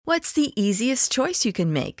What's the easiest choice you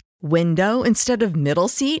can make? Window instead of middle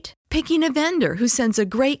seat? Picking a vendor who sends a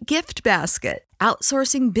great gift basket?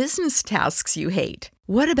 Outsourcing business tasks you hate?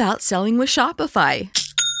 What about selling with Shopify?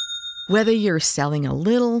 Whether you're selling a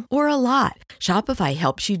little or a lot, Shopify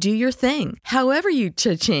helps you do your thing, however you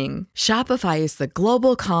cha-ching. Shopify is the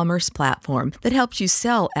global commerce platform that helps you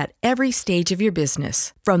sell at every stage of your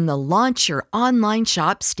business. From the launch your online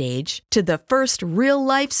shop stage to the first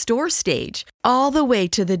real-life store stage, all the way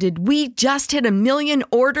to the did we just hit a million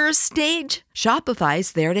orders stage.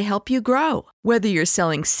 Shopify's there to help you grow. Whether you're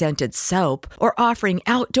selling scented soap or offering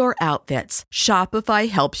outdoor outfits, Shopify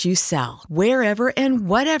helps you sell. Wherever and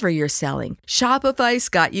whatever you're selling, Shopify's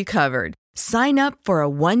got you covered. Sign up for a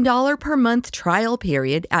 $1 per month trial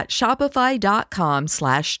period at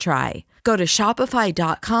shopify.com/try. Go to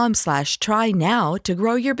shopify.com/try now to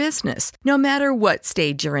grow your business, no matter what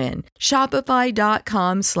stage you're in.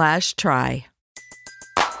 Shopify.com/try.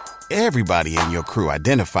 Everybody in your crew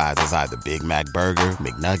identifies as either Big Mac Burger,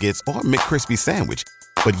 McNuggets, or McCrispy Sandwich.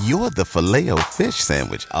 But you're the Filet-O-Fish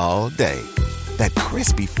Sandwich all day. That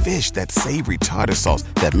crispy fish, that savory tartar sauce,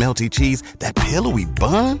 that melty cheese, that pillowy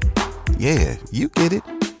bun. Yeah, you get it.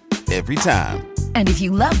 Every time. And if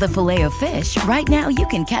you love the Filet-O-Fish, right now you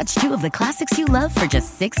can catch two of the classics you love for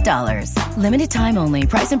just $6. Limited time only.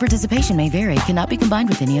 Price and participation may vary. Cannot be combined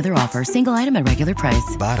with any other offer. Single item at regular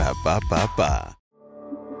price. Ba-da-ba-ba-ba.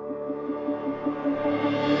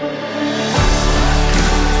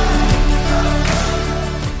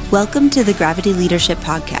 Welcome to the Gravity Leadership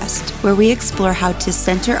Podcast, where we explore how to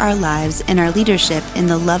center our lives and our leadership in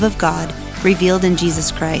the love of God revealed in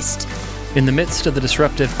Jesus Christ. In the midst of the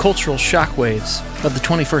disruptive cultural shockwaves of the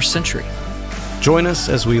 21st century. Join us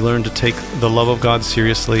as we learn to take the love of God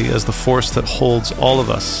seriously as the force that holds all of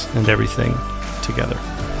us and everything together.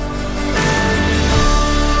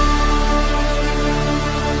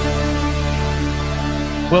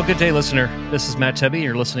 Well, good day, listener. This is Matt Tebbe.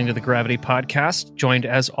 You're listening to the Gravity Podcast, joined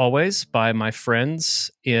as always by my friends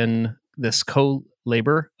in this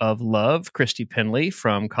co-labor of love, Christy Penley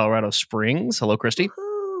from Colorado Springs. Hello, Christy.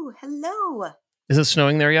 Woohoo! Hello. Is it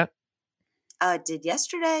snowing there yet? It did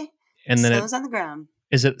yesterday. And then snow's on the ground.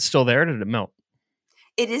 Is it still there or did it melt?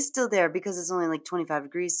 It is still there because it's only like 25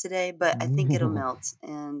 degrees today, but I think it'll melt.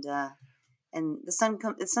 And the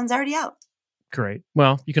sun's already out. Great.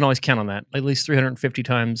 Well, you can always count on that. At least 350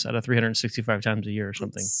 times out of 365 times a year or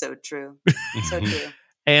something. It's so true. So true.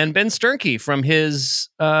 And Ben Sternke from his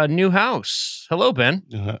new house. Hello, Ben.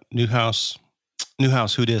 New house. New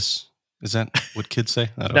house. Who dis? Is that what kids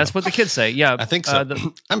say? That's what the kids say. Yeah. I think so.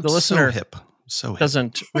 The listener so hip. So hip.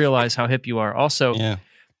 Doesn't realize how hip you are. Also, yeah.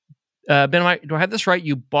 Ben, do I have this right?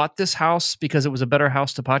 You bought this house because it was a better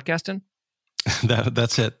house to podcast in?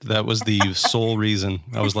 That's it. That was the sole reason.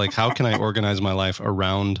 I was like, how can I organize my life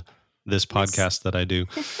around this podcast that I do?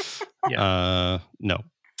 Yeah. No,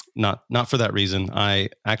 not for that reason. I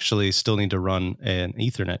actually still need to run an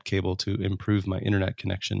Ethernet cable to improve my internet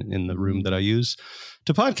connection in the room that I use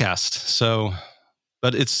to podcast. So,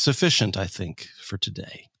 but it's sufficient, I think, for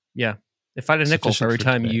today. Yeah. If I had a nickel for every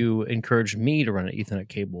time you encouraged me to run an Ethernet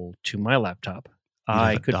cable to my laptop,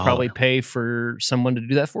 I could probably pay for someone to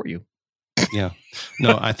do that for you. Yeah.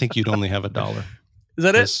 No, I think you'd only have $1. Is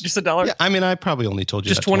that it? Just $1? Yeah. I mean, I probably only told you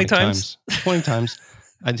just that 20 times. 20 times.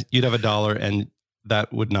 You'd have $1, and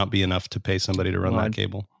that would not be enough to pay somebody to run that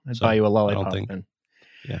cable. I'd buy you a lollipop.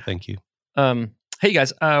 Yeah, thank you. Hey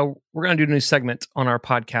guys, we're going to do a new segment on our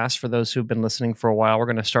podcast for those who've been listening for a while. We're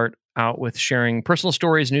going to start out with sharing personal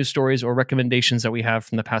stories, news stories, or recommendations that we have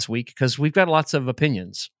from the past week, because we've got lots of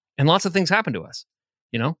opinions and lots of things happen to us.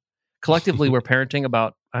 You know, collectively, we're parenting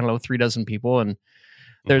about, 3 dozen people, and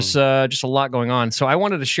there's just a lot going on. So I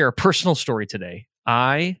wanted to share a personal story today.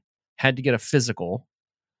 I had to get a physical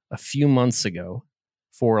a few months ago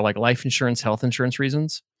for like life insurance, health insurance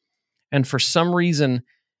reasons. And for some reason,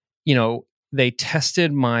 they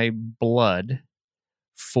tested my blood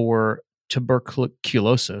for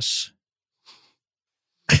tuberculosis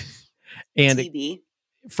and TB.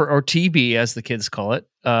 Or TB, as the kids call it.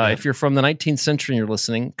 If you're from the 19th century and you're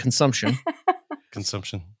listening, consumption.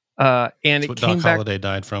 Consumption. And that's it what came Doc back. Holliday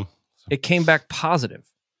died from. It came back positive,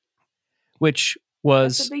 which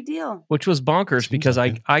was That's a big deal. Which was bonkers because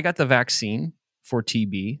I got the vaccine for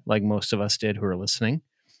TB, like most of us did who are listening,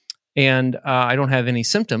 and I don't have any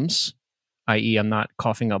symptoms, i.e., I'm not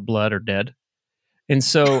coughing up blood or dead. And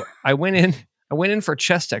so I went in for a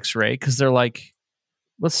chest X-ray because they're like,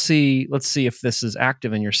 let's see if this is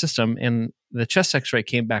active in your system, and the chest X-ray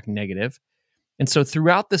came back negative. And so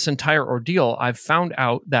throughout this entire ordeal, I've found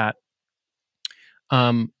out that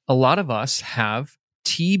a lot of us have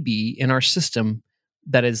TB in our system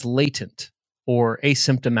that is latent or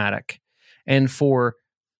asymptomatic. And for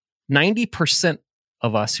 90%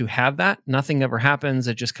 of us who have that, nothing ever happens.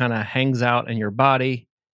 It just kind of hangs out in your body,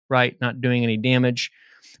 right? Not doing any damage.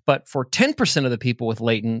 But for 10% of the people with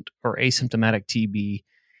latent or asymptomatic TB,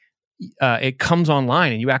 it comes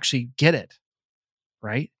online and you actually get it,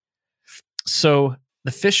 right? So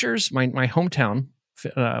the Fishers, my hometown,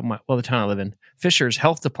 the town I live in, Fishers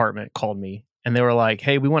Health Department called me and they were like,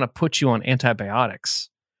 hey, we want to put you on antibiotics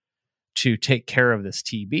to take care of this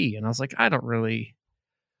TB. And I was like, I don't really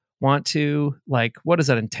want to. Like, what does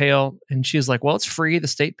that entail? And she was like, well, it's free. The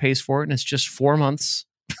state pays for it. And it's just 4 months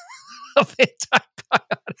of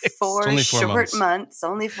antibiotics. Only 4 months.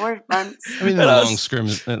 Only 4 months. I mean, in the long scrim,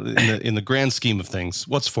 in the grand scheme of things,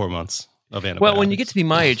 what's 4 months of antibiotics? Well, when you get to be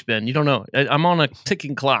my age, Ben, you don't know. I'm on a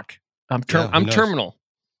ticking clock. I'm terminal.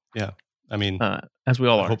 Yeah. I mean, as we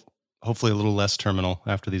all are. Hopefully a little less terminal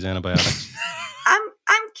after these antibiotics.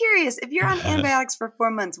 I'm curious, if you're on antibiotics for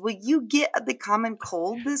 4 months, will you get the common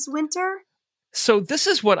cold this winter? So this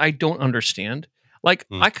is what I don't understand. Like,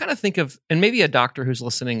 I kind of think of, and maybe a doctor who's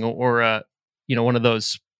listening, or one of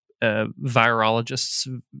those virologists.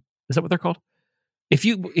 Is that what they're called? If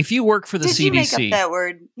you work for the CDC, you make up that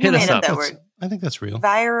word? Hit us up. I think that's real.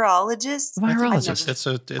 Virologist. It's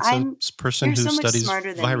a person who studies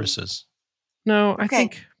viruses. No, I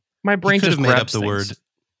think my brain just could have made up the things. word,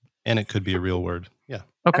 and it could be a real word. Yeah.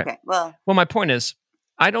 Okay. Well, my point is,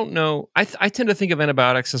 I don't know. I tend to think of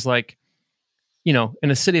antibiotics as like, in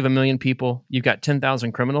a city of 1 million people, you've got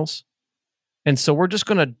 10,000 criminals, and so we're just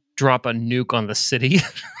going to drop a nuke on the city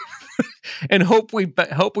and hope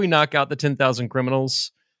we knock out the 10,000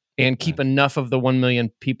 criminals and keep enough of the 1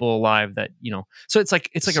 million people alive that So it's like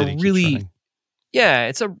a really,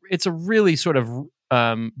 it's a really sort of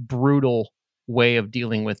brutal way of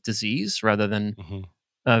dealing with disease rather than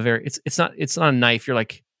it's not a knife. You're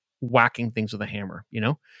like whacking things with a hammer,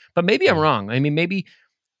 But maybe I'm wrong. I mean, maybe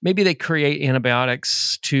they create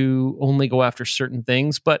antibiotics to only go after certain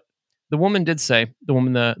things. But the woman did say,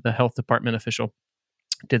 the health department official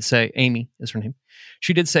did say, Amy is her name.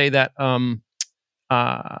 She did say that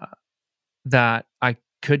that I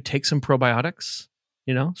could take some probiotics,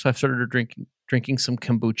 So I've started drinking some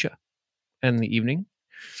kombucha in the evening.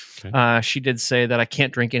 Okay. She did say that I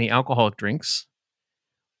can't drink any alcoholic drinks,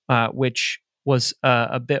 which was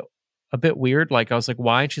a bit weird. Like, I was like,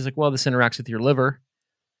 why? And she's like, well, this interacts with your liver.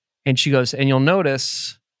 And she goes, and you'll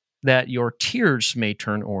notice that your tears may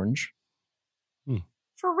turn orange.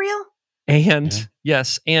 For real? And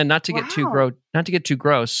yes, and not to get too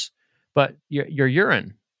gross, but your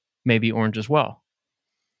urine may be orange as well.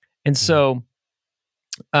 And so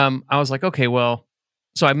I was like, okay, well,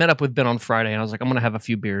 so I met up with Ben on Friday and I was like, I'm going to have a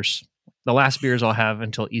few beers. The last beers I'll have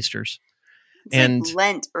until Easter's. It's like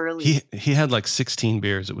Lent early. He had like 16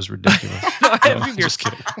 beers. It was ridiculous. I had a few beers. Just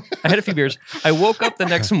kidding. I had a few beers. I woke up the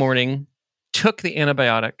next morning, took the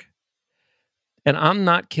antibiotic, and I'm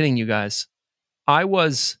not kidding you guys. I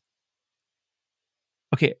was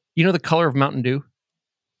okay. You know the color of Mountain Dew?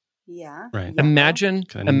 Yeah. Right. Imagine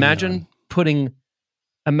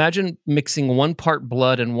mixing 1 part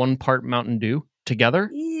blood and 1 part Mountain Dew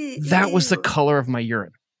together. That was the color of my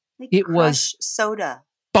urine. Like it was soda.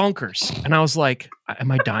 Bonkers. And I was like, am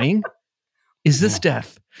I dying? Is this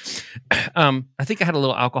death? I think I had a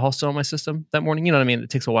little alcohol still in my system that morning. You know what I mean? It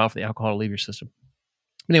takes a while for the alcohol to leave your system.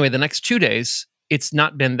 Anyway, the next 2 days, it's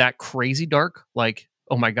not been that crazy dark. Like,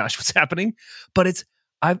 oh my gosh, what's happening? But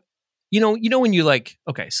when you like,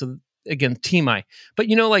 okay, so again, TMI, but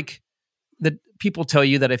like the people tell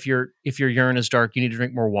you that if your urine is dark, you need to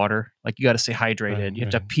drink more water. Like, you got to stay hydrated. You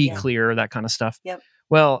have to pee clear, that kind of stuff. Yep.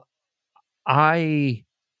 Well,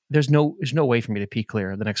 there's no way for me to pee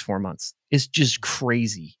clear the next 4 months. It's just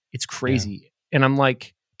crazy. It's crazy. Yeah. And I'm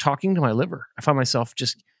like talking to my liver. I find myself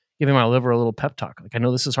just giving my liver a little pep talk. Like, I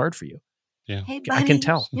know this is hard for you. Yeah. Hey, buddy, I can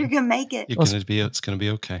tell. You're going to make it. It's going to be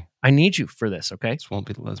okay. I need you for this, okay? Don't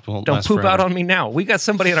poop forever. Out on me now. We got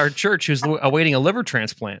somebody at our church who's awaiting a liver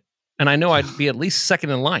transplant. And I know I'd be at least second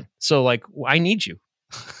in line. So, like, I need you.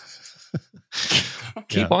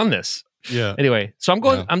 Keep on this. Yeah. Anyway, so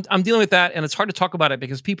I'm dealing with that, and it's hard to talk about it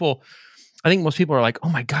because I think most people are like, oh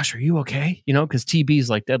my gosh, are you okay? Because TB is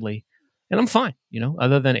like deadly. And I'm fine,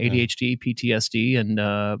 other than ADHD, PTSD,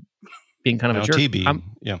 and being kind of a jerk.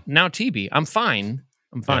 TB. Now TB. I'm fine.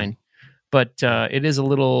 But it is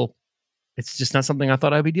it's just not something I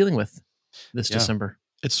thought I'd be dealing with this December.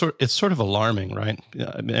 It's sort of alarming, right?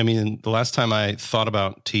 I mean, the last time I thought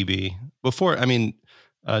about TB before,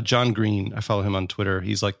 John Green, I follow him on Twitter.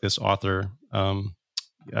 He's like this author, young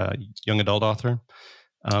adult author.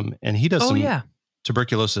 And he does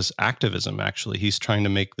tuberculosis activism. Actually, he's trying to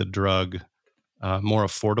make the drug more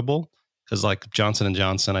affordable, because like Johnson &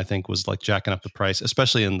 Johnson, I think, was like jacking up the price,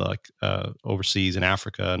 especially in like overseas in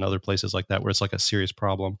Africa and other places like that, where it's like a serious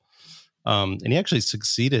problem. And he actually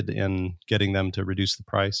succeeded in getting them to reduce the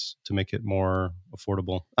price to make it more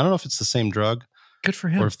affordable. I don't know if it's the same drug. Good for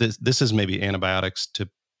him. Or if this is maybe antibiotics to,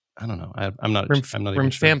 I don't know. I'm not even sure.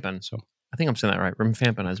 Rifampin. So I think I'm saying that right.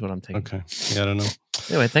 Rifampin is what I'm taking. Okay. Yeah, I don't know.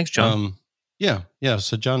 Anyway, thanks, John. Yeah.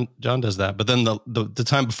 So John does that. But then the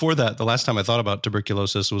time before that, the last time I thought about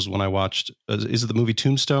tuberculosis was when I watched, is it the movie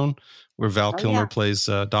Tombstone, where Val Kilmer plays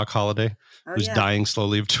Doc Holliday, who's dying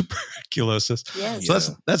slowly of tuberculosis. Yes.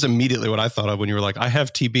 So that's immediately what I thought of when you were like, I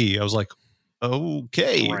have TB. I was like,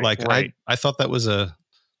 okay. Right. I thought that was a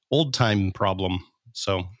old time problem.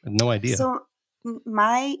 So I had no idea. So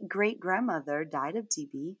my great grandmother died of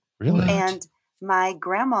TB. Really? And my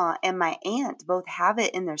grandma and my aunt both have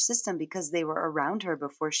it in their system because they were around her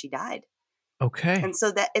before she died. Okay. And so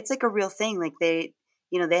that it's like a real thing. Like they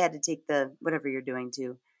had to take the whatever you're doing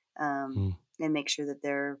to and make sure that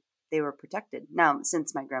they were protected. Now,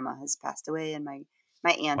 since my grandma has passed away and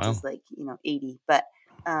my aunt is like 80, but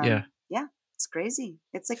yeah, it's crazy.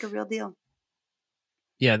 It's like a real deal.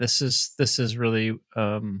 Yeah, this is really.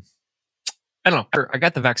 I don't know. I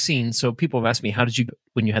got the vaccine, so people have asked me, "How did you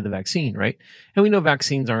when you had the vaccine?" Right, and we know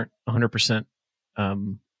vaccines aren't 100%.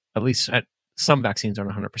 At least some vaccines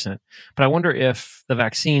aren't 100%. But I wonder if the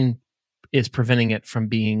vaccine is preventing it from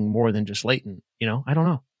being more than just latent. I don't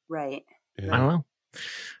know. Right. Yeah. I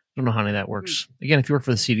don't know how any of that works. Again, if you work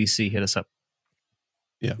for the CDC, hit us up.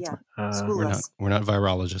 Yeah. We're not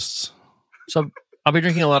virologists. So I'll be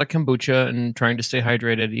drinking a lot of kombucha and trying to stay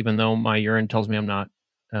hydrated, even though my urine tells me I'm not,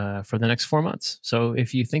 for the next 4 months. So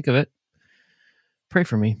if you think of it, pray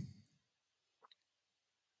for me.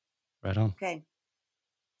 Right on. Okay.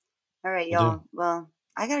 All right, y'all. Well,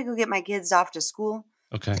 I got to go get my kids off to school.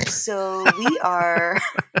 Okay. So we are...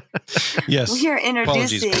 Yes. We are introducing...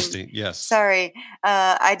 Apologies, Christy. Yes. Sorry.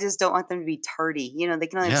 I just don't want them to be tardy. They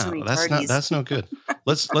can only have so many tardies. That's no good.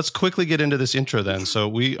 Let's quickly get into this intro then. So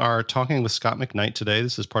we are talking with Scot McKnight today.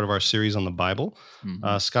 This is part of our series on the Bible.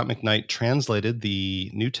 Mm-hmm. Scot McKnight translated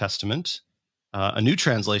the New Testament, a new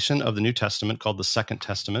translation of the New Testament called the Second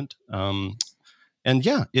Testament. And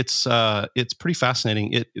yeah, it's pretty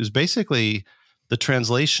fascinating. It was basically the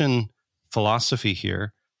translation philosophy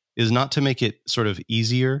here is not to make it sort of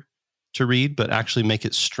easier to read, but actually make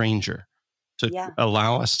it stranger, to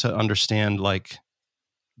allow us to understand like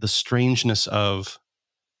the strangeness of,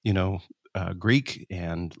 Greek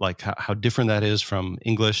and like how different that is from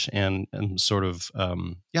English and sort of,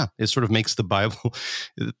 it sort of makes the Bible,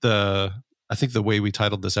 I think the way we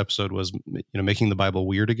titled this episode was, making the Bible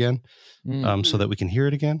weird again, so that we can hear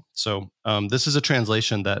it again. So this is a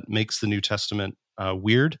translation that makes the New Testament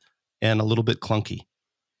weird and a little bit clunky,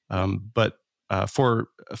 but for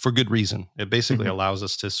good reason. It basically allows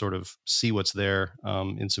us to sort of see what's there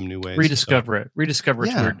in some new ways. Rediscover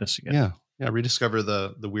its weirdness again. Yeah, rediscover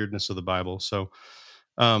the weirdness of the Bible. So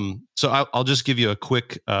I'll just give you a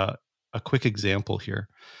quick example here.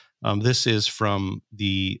 This is from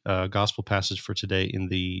the gospel passage for today in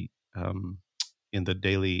the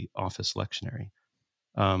daily office lectionary,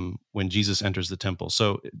 when Jesus enters the temple.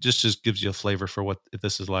 So it just gives you a flavor for what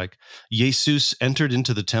this is like. Jesus entered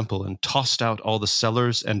into the temple and tossed out all the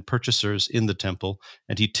sellers and purchasers in the temple,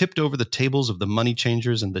 and he tipped over the tables of the money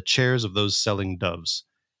changers and the chairs of those selling doves.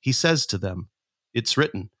 He says to them, "It's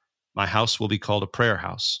written, my house will be called a prayer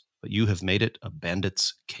house, but you have made it a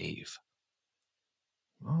bandit's cave."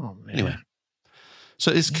 Oh, man. Anyway,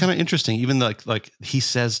 so it's kind of interesting. Even like he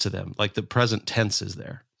says to them, like the present tense is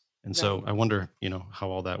there. And so I wonder, how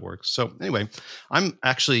all that works. So anyway, I'm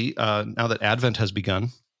actually, now that Advent has begun,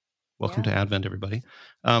 welcome to Advent, everybody.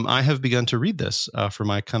 I have begun to read this for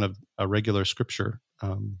my kind of a regular scripture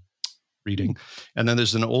reading. And then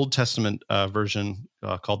there's an Old Testament version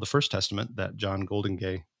called the First Testament that John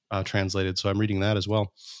Goldingay translated. So I'm reading that as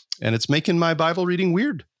well. And it's making my Bible reading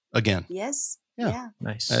weird again. Yes. Yeah.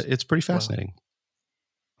 Nice. It's pretty fascinating.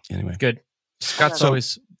 Wow. Anyway. Good. Scott's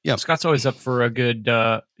always up for a good,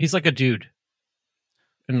 he's like a dude.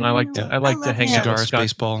 And I like to hang out with cigars, Scott.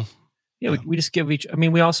 baseball. Yeah, we just give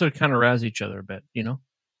we also kind of razz each other a bit,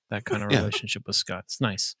 that kind of relationship with Scott. It's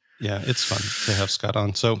nice. Yeah, it's fun to have Scott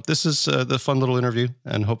on. So this is the fun little interview,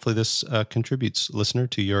 and hopefully this contributes, listener,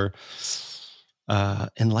 to your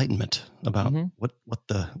enlightenment about what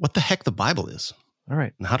the heck the Bible is. All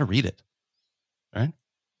right. And how to read it. All right.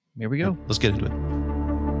 Here we go. Let's get into it.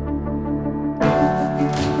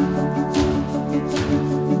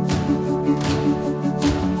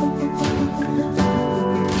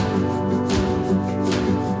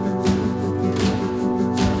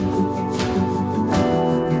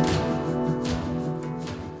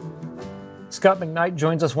 Scot McKnight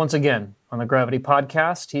joins us once again on the Gravity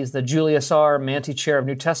Podcast. He's the Julius R. Manti Chair of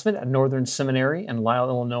New Testament at Northern Seminary in Lisle,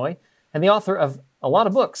 Illinois, and the author of a lot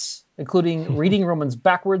of books, including Reading Romans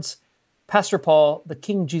Backwards, Pastor Paul, the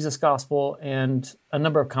King Jesus Gospel, and a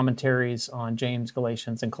number of commentaries on James,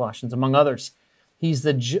 Galatians, and Colossians, among others. He's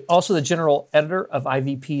also the general editor of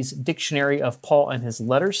IVP's Dictionary of Paul and His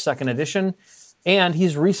Letters, second edition, and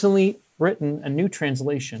he's recently written a new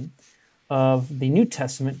translation of the New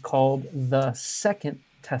Testament called the Second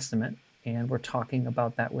Testament, and we're talking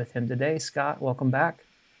about that with him today. Scott, welcome back.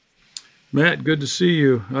 Matt, good to see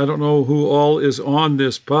you. I don't know who all is on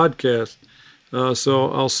this podcast, so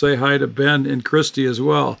I'll say hi to Ben and Christy as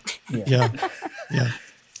well. Yeah.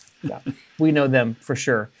 We know them for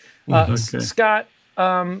sure. Okay. Scott,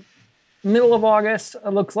 middle of August,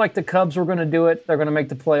 it looks like the Cubs were going to do it. They're going to make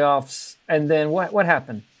the playoffs. And then what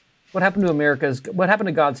happened? What happened to what happened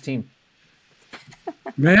to God's team?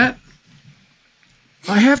 Matt,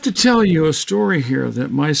 I have to tell you a story here that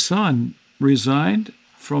my son resigned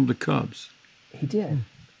from the Cubs. He did.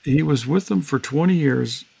 He was with them for 20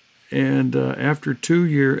 years, and after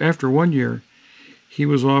 1 year, he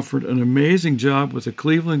was offered an amazing job with the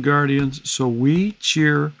Cleveland Guardians, so we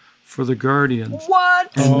cheer for the Guardians.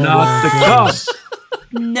 What? And not the Cubs.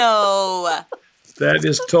 No. That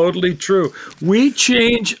is totally true. We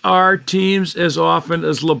change our teams as often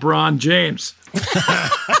as LeBron James.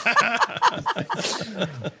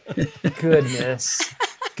 Goodness.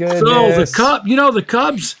 So the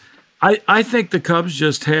Cubs, I think the Cubs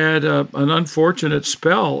just had an unfortunate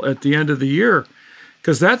spell at the end of the year,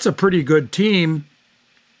 because that's a pretty good team.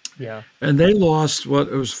 Yeah. And they lost, it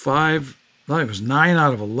was 9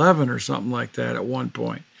 out of 11 or something like that at one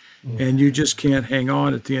point. And you just can't hang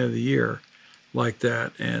on at the end of the year like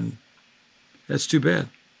that. And that's too bad.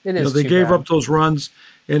 It is. They gave up those runs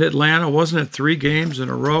in Atlanta. Wasn't it 3 games in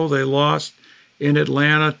a row they lost in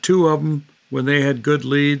Atlanta? 2 of them when they had good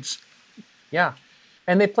leads. Yeah.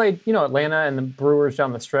 And they played, Atlanta and the Brewers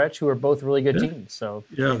down the stretch, who are both really good teams. So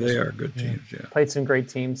yeah, they are good teams. Yeah. Played some great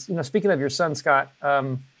teams. Speaking of your son, Scott,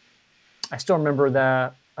 I still remember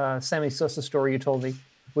that Sammy Sosa story you told me,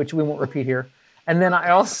 which we won't repeat here. And then I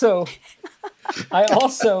also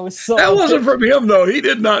saw... That wasn't from him, though. He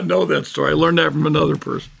did not know that story. I learned that from another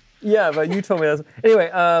person. Yeah, but you told me that. Anyway,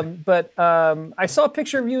 I saw a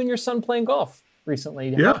picture of you and your son playing golf recently.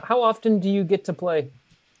 Yeah. How often do you get to play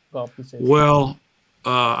golf these days? Well,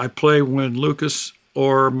 I play when Lucas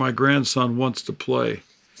or my grandson wants to play.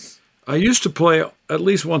 I used to play at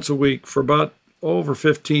least once a week for about over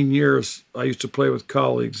 15 years. I used to play with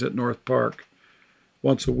colleagues at North Park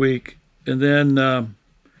once a week. And then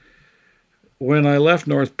when I left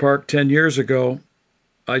North Park 10 years ago,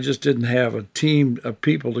 I just didn't have a team of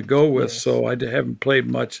people to go with, so I haven't played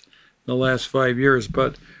much in the last 5 years.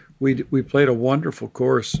 But we played a wonderful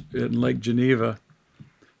course in Lake Geneva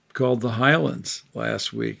called the Highlands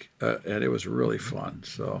last week, and it was really fun.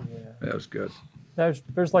 So that was good.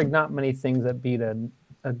 There's like not many things that beat a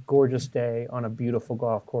gorgeous day on a beautiful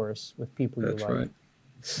golf course with people you like.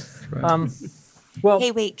 That's right. Well,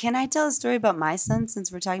 hey, wait, can I tell a story about my son,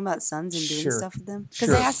 since we're talking about sons and doing stuff with them? Because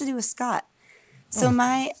it has to do with Scott. So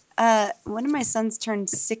one of my sons turned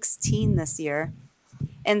 16 this year.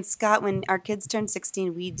 And Scott, when our kids turn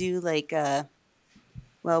 16, we do like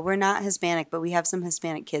we're not Hispanic, but we have some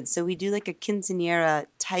Hispanic kids. So we do like a quinceañera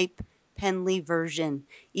type Penley version,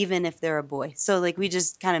 even if they're a boy. So like we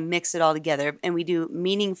just kind of mix it all together, and we do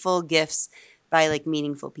meaningful gifts by like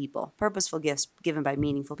meaningful people, purposeful gifts given by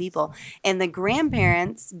meaningful people. And the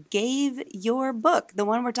grandparents gave your book, the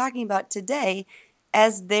one we're talking about today,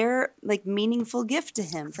 as their like meaningful gift to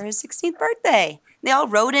him for his 16th birthday. They all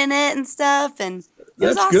wrote in it and stuff, and it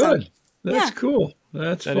was awesome. Good. That's cool.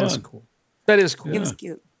 That fun. Is cool. That is cool. It was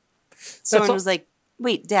cute. Someone was like,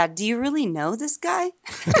 "Wait, Dad, do you really know this guy?"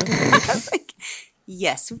 I was like,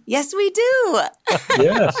 yes, we do.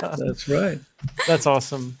 Yes, that's right. That's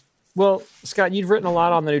awesome. Well, Scott, you've written a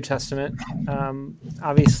lot on the New Testament.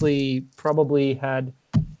 Obviously, probably had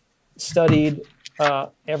studied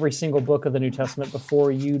every single book of the New Testament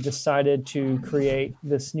before you decided to create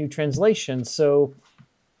this new translation. So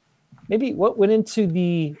maybe what went into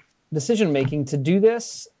the decision-making to do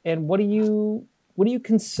this, and what do you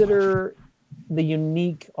consider the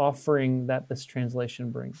unique offering that this translation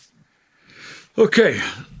brings? Okay,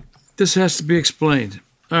 this has to be explained.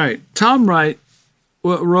 All right, Tom Wright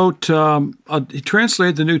wrote, he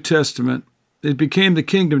translated the New Testament. It became the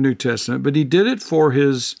Kingdom New Testament, but he did it for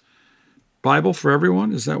his Bible for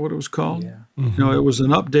Everyone. Is that what it was called? Yeah. Mm-hmm. It was an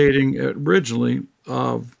updating originally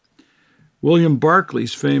of William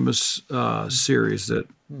Barclay's famous series that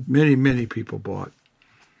many, many people bought.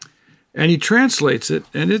 And he translates it,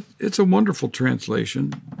 and it's a wonderful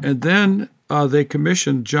translation. And then they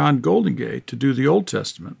commissioned John Goldingay to do the Old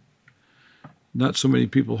Testament. Not so many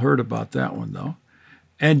people heard about that one, though.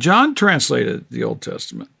 And John translated the Old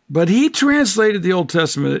Testament. But he translated the Old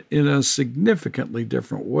Testament in a significantly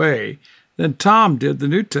different way than Tom did the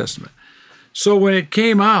New Testament. So when it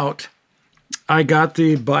came out, I got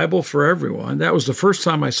the Bible for Everyone. That was the first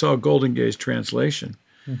time I saw Goldingay's translation.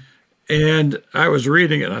 And I was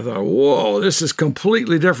reading it, and I thought, whoa, this is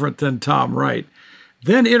completely different than Tom Wright.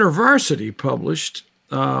 Then InterVarsity published,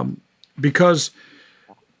 because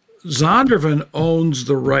Zondervan owns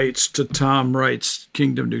the rights to Tom Wright's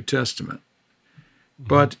Kingdom New Testament.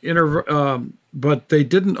 But they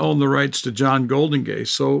didn't own the rights to John Goldingay.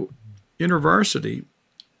 So InterVarsity,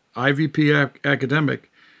 IVP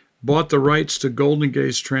Academic, bought the rights to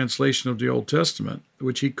Goldingay's translation of the Old Testament,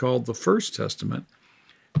 which he called the First Testament.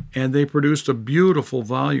 And they produced a beautiful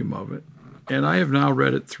volume of it. And I have now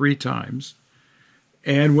read it 3 times.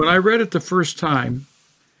 And when I read it the first time,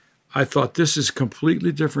 I thought, this is a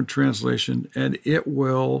completely different translation. And it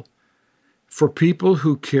will, for people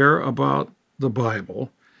who care about the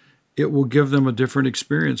Bible, it will give them a different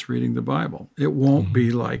experience reading the Bible. It won't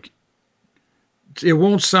be like, it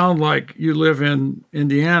won't sound like you live in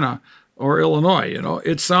Indiana or Illinois. You know,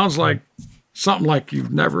 it sounds like something like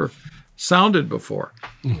you've never sounded before.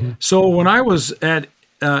 So when I was at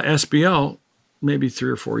SBL, maybe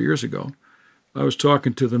 3 or 4 years ago, I was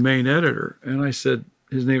talking to the main editor, and I said,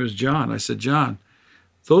 his name is John. I said, John,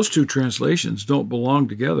 those 2 translations don't belong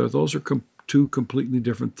together. Those are 2 completely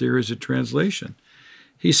different theories of translation.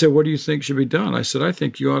 He said, what do you think should be done? I said, I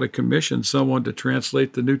think you ought to commission someone to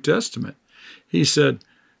translate the New Testament. He said,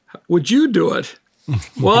 would you do it?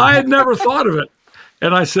 Well, I had never thought of it.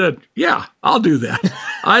 And I said, yeah, I'll do that.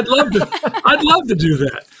 I'd love to do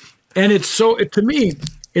that. And it's so, to me,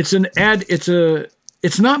 it's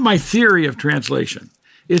not my theory of translation.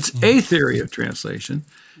 It's a theory of translation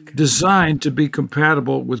designed to be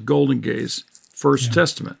compatible with Goldingay's First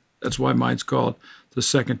Testament. That's why mine's called the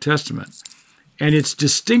Second Testament. And its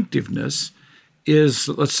distinctiveness is,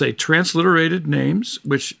 let's say, transliterated names,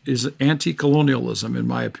 which is anti-colonialism, in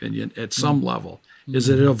my opinion, at some level, is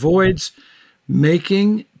that it avoids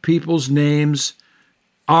making people's names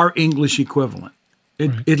our English equivalent.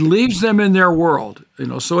 It leaves them in their world, you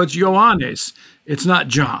know. So it's Ioannes, it's not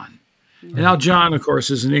John. And now John, of course,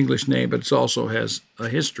 is an English name, but it also has a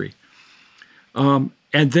history. And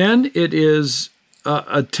then it is an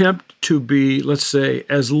attempt to be, let's say,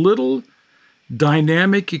 as little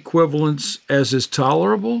dynamic equivalence as is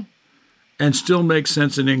tolerable and still make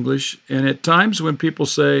sense in English. And at times when people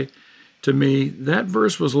say to me, that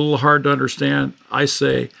verse was a little hard to understand, I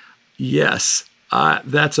say, yes,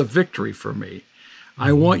 that's a victory for me.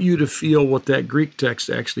 I want you to feel what that Greek text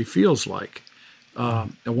actually feels like,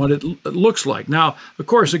 and what it looks like. Now, of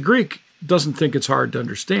course, a Greek doesn't think it's hard to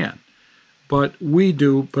understand, but we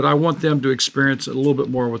do. But I want them to experience a little bit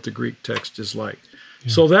more what the Greek text is like.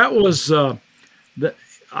 Yeah. So that was,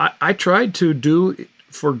 I tried to do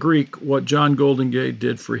for Greek what John Goldingay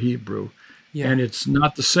did for Hebrew. Yeah. And it's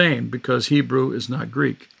not the same because Hebrew is not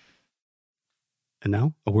Greek. And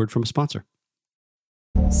now, a word from a sponsor.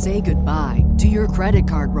 Say goodbye to your credit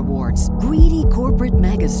card rewards. Greedy corporate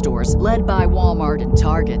mega stores, led by Walmart and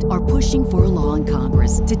Target, are pushing for a law in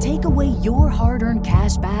Congress to take away your hard-earned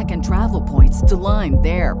cash back and travel points to line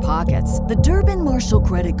their pockets. The Durbin-Marshall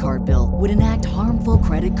credit card bill would enact harmful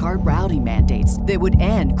credit card routing mandates that would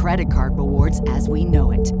end credit card rewards as we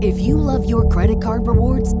know it. If you love your credit card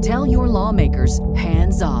rewards, tell your lawmakers,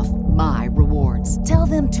 hands off my rewards. Tell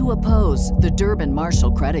them to oppose the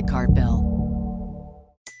Durbin-Marshall credit card bill.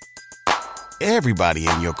 Everybody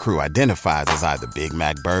in your crew identifies as either Big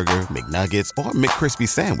Mac Burger, McNuggets, or McCrispy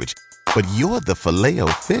Sandwich. But you're the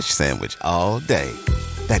Filet-O-Fish Sandwich all day.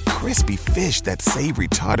 That crispy fish, that savory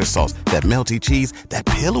tartar sauce, that melty cheese, that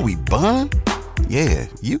pillowy bun. Yeah,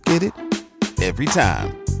 you get it. Every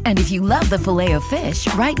time. And if you love the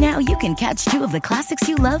Filet-O-Fish, right now you can catch 2 of the classics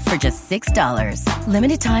you love for just $6.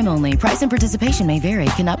 Limited time only. Price and participation may vary.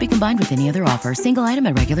 Cannot be combined with any other offer. Single item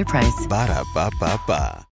at regular price.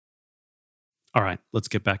 Ba-da-ba-ba-ba. All right, let's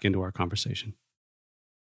get back into our conversation.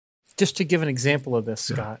 Just to give an example of this,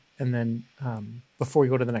 Scott, and then before we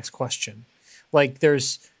go to the next question, like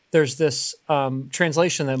there's this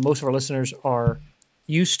translation that most of our listeners are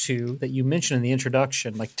used to that you mentioned in the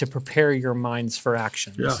introduction, like to prepare your minds for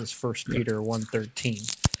action. Yeah. This is 1 Peter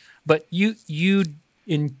 1:13. But you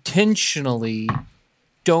intentionally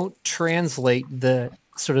don't translate the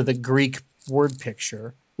sort of the Greek word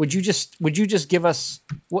picture. Would you just give us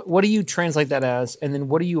what do you translate that as, and then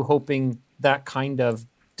what are you hoping that kind of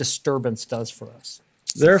disturbance does for us.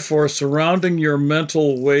 Therefore, surrounding your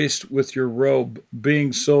mental waste with your robe,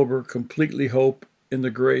 being sober, completely hope in the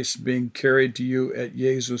grace being carried to you at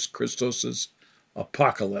Jesus Christus's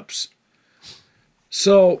apocalypse.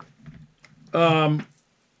 So,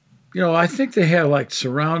 I think they have like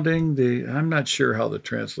surrounding I'm not sure how the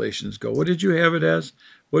translations go. What did you have it as?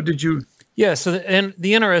 What did you? Yeah, so and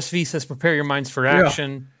the NRSV says prepare your minds for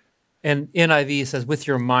action, and NIV says with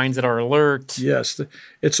your minds that are alert. Yes,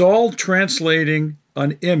 it's all translating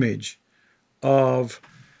an image of.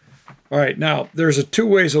 All right, now there's two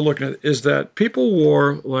ways of looking at it. Is that people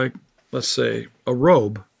wore, like, let's say, a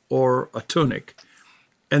robe or a tunic,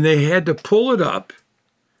 and they had to pull it up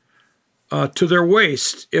to their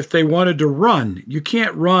waist if they wanted to run. You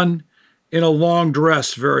can't run in a long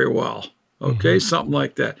dress very well, okay? Something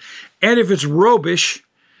like that. And if it's robish,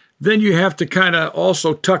 then you have to kind of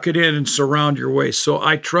also tuck it in and surround your waist. So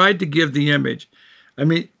I tried to give the image. I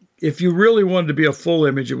mean, if you really wanted to be a full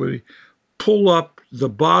image, it would be pull up the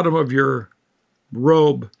bottom of your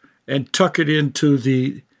robe and tuck it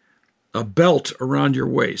into a belt around your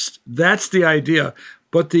waist. That's the idea.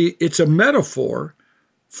 But it's a metaphor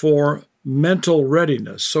for mental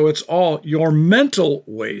readiness. So it's all your mental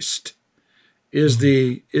waste is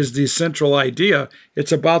the central idea.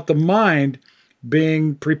 It's about the mind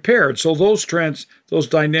being prepared. So those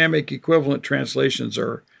dynamic equivalent translations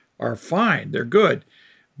are fine. They're good,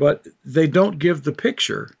 but they don't give the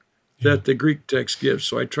picture that the Greek text gives.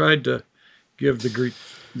 So I tried to give the Greek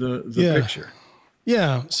the picture.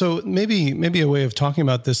 Yeah. So maybe a way of talking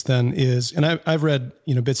about this then is, and I've read,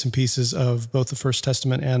 bits and pieces of both the First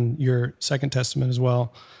Testament and your Second Testament as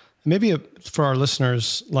well. Maybe for our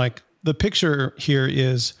listeners, like the picture here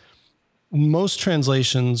is most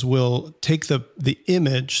translations will take the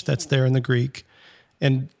image that's there in the Greek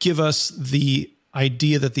and give us the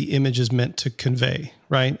idea that the image is meant to convey,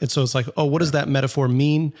 right? And so it's like, oh, what does that metaphor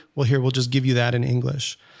mean? Well, here, we'll just give you that in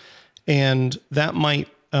English. And that might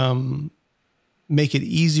make it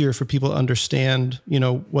easier for people to understand,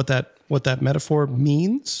 what that metaphor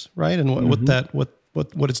means, right? And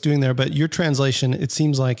what it's doing there. But your translation, it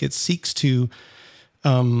seems like it seeks to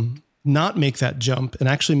not make that jump and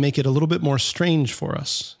actually make it a little bit more strange for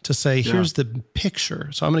us to say, here's the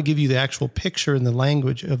picture. So I'm going to give you the actual picture in the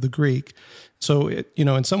language of the Greek. So,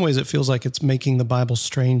 in some ways it feels like it's making the Bible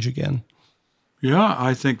strange again. Yeah,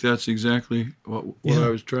 I think that's exactly what I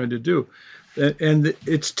was trying to do. And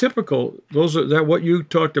it's typical. What you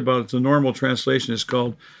talked about, the normal translation is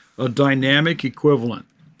called a dynamic equivalent.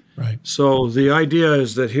 Right. So the idea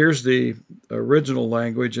is that here's the original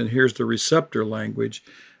language and here's the receptor language.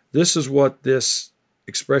 This is what this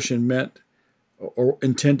expression meant or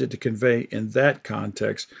intended to convey in that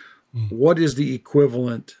context. What is the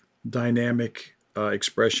equivalent dynamic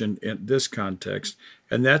expression in this context?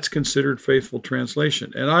 And that's considered faithful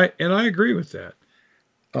translation. And I agree with that.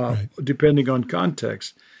 Depending on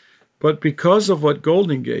context. But because of what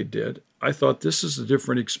Golden Gate did, I thought this is a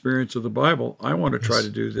different experience of the Bible. I want to try to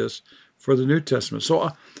do this for the New Testament.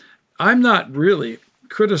 So I'm not really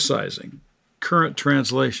criticizing current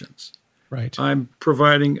translations. Right. I'm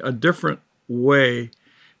providing a different way.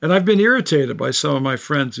 And I've been irritated by some of my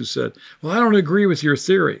friends who said, well, I don't agree with your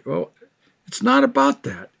theory. Well, it's not about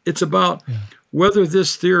that. It's about whether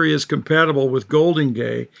this theory is compatible with Golden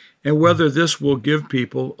Gate and whether this will give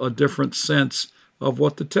people a different sense of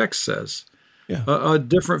what the text says, a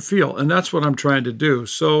different feel. And that's what I'm trying to do.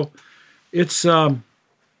 So it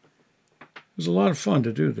was a lot of fun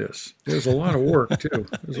to do this. It was a lot of work, too.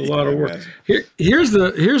 It was a lot of work. Here's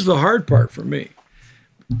the hard part for me.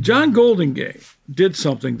 John Golden Gate did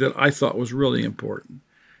something that I thought was really important,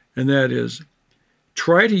 and that is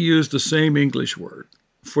try to use the same English word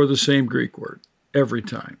for the same Greek word every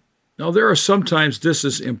time. Now, there are sometimes this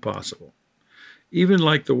is impossible, even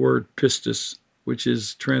like the word pistis, which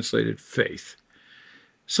is translated faith.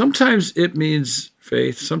 Sometimes it means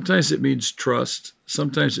faith, sometimes it means trust,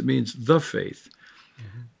 sometimes it means the faith.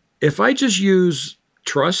 If I just use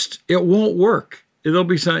trust, it won't work. It'll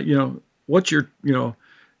be something,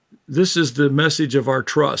 this is the message of our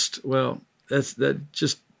trust. Well, that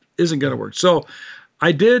just isn't going to work. So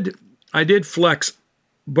I did flex,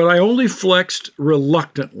 but I only flexed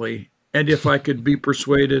reluctantly and if I could be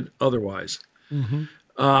persuaded otherwise.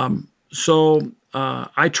 So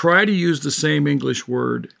I try to use the same English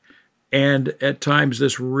word, and at times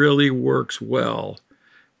this really works well.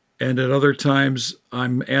 And at other times,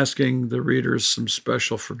 I'm asking the readers some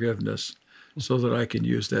special forgiveness so that I can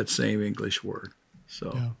use that same English word.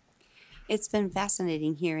 So it's been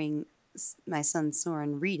fascinating hearing my son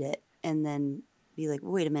Soren read it and then be like,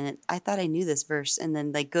 wait a minute, I thought I knew this verse, and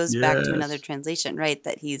then like goes back to another translation, right?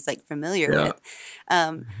 That he's like familiar with.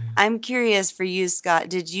 I'm curious for you,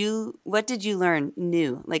 Scott. What did you learn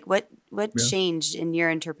new? Like what changed in your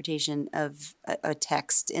interpretation of a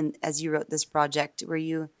text as you wrote this project? Were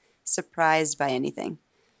you surprised by anything?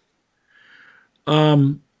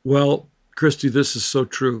 Well, Christy, this is so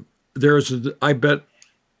true. I bet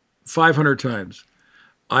 500 times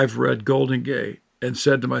I've read Golden Gate and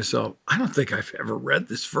said to myself, I don't think I've ever read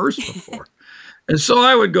this verse before. And so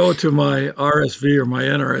I would go to my RSV or my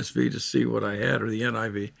NRSV to see what I had, or the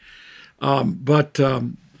NIV.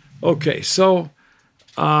 Okay, so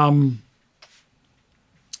one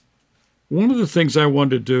of the things I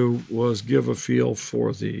wanted to do was give a feel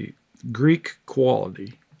for the Greek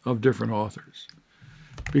quality of different authors,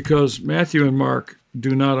 because Matthew and Mark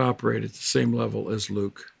do not operate at the same level as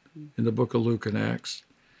Luke in the book of Luke and Acts.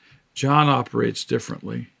 John operates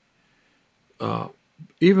differently.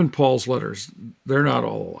 Even Paul's letters, they're not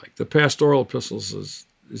all alike. The pastoral epistles is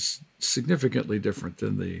significantly different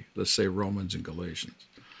than let's say, Romans and Galatians.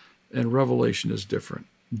 And Revelation is different.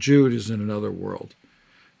 Jude is in another world.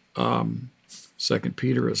 2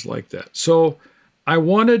 Peter is like that. So I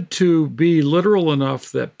wanted to be literal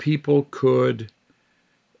enough that people could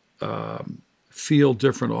feel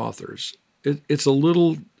different authors. It's a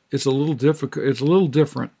little difficult. It's a little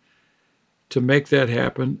different to make that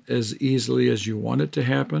happen as easily as you want it to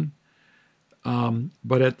happen.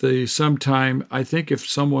 But at the same time, I think if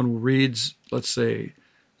someone reads, let's say,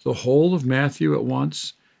 the whole of Matthew at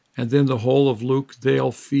once and then the whole of Luke,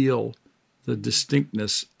 they'll feel the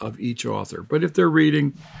distinctness of each author. But if they're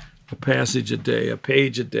reading a passage a day, a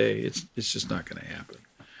page a day, it's just not going to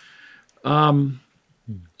happen.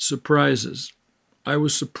 Surprises. I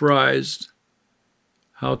was surprised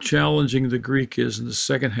how challenging the Greek is in the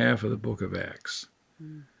second half of the book of Acts.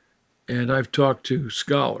 And I've talked to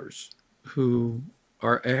scholars who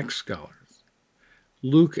are Acts scholars,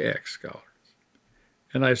 Luke Acts scholars.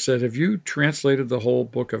 And I said, have you translated the whole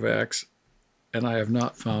book of Acts? And I have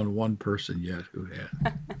not found one person yet who had.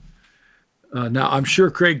 Now, I'm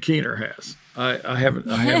sure Craig Keener has. I haven't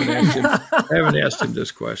asked him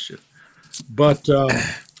this question. But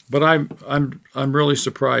I'm really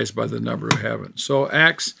surprised by the number who haven't. So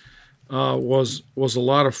Acts was a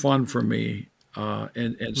lot of fun for me,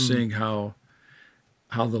 and seeing how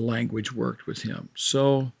the language worked with him.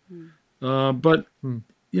 So,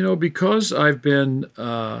 because I've been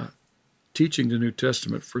teaching the New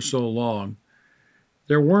Testament for so long,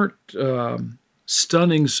 there weren't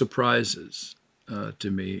stunning surprises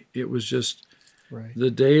to me. It was just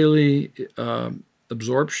the daily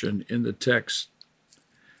absorption in the text.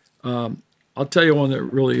 I'll tell you one that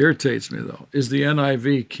really irritates me, though, is the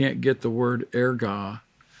NIV can't get the word ergon,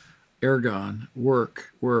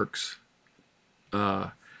 works.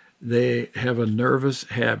 They have a nervous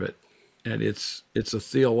habit, and it's a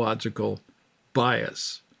theological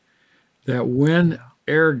bias, that when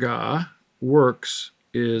erga, works,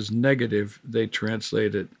 is negative, they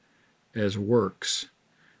translate it as works.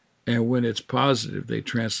 And when it's positive, they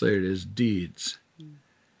translate it as deeds.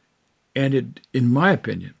 And it, in my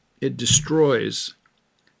opinion, it destroys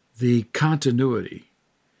the continuity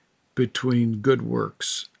between good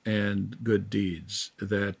works and good deeds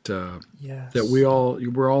that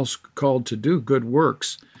we're all called to do good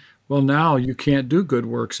works. Well, now you can't do good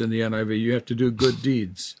works in the NIV. You have to do good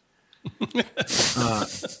deeds.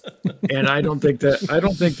 And I don't think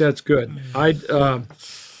that's good.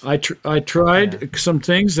 I tried some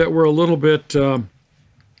things that were a little bit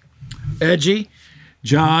edgy.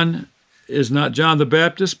 John is not John the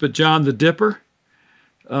Baptist, but John the Dipper,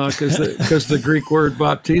 because the Greek word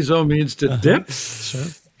baptizo means to dip. Sure.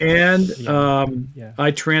 And I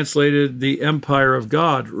translated the empire of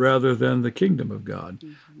God rather than the kingdom of God.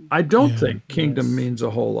 I don't think kingdom means a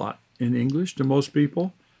whole lot in English to most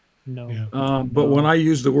people. No. But when I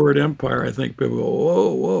use the word empire, I think people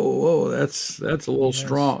go, whoa, that's a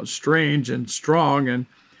little strange and strong, and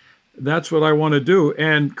that's what I want to do.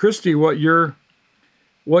 And Christy, what you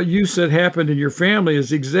said happened in your family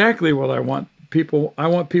is exactly what I want people. I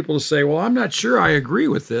want people to say, well, I'm not sure I agree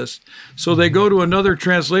with this. So they go to another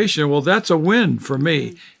translation. Well, that's a win for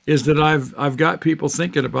me, is that I've got people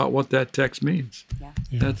thinking about what that text means.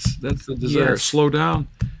 That's the desire. Yes. Slow down.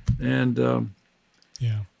 And of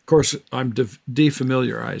course, I'm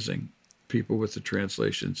defamiliarizing people with the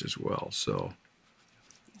translations as well. So,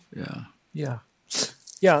 Yeah,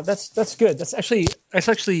 that's good. That's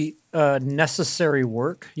actually necessary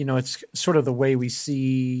work. It's sort of the way we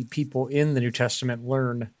see people in the New Testament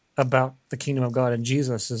learn about the kingdom of God and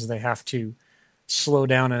Jesus, is they have to slow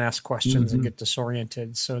down and ask questions and get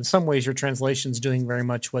disoriented. So in some ways, your translation's doing very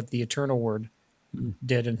much what the Eternal Word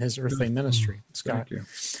did in his earthly ministry, Scott. Thank you.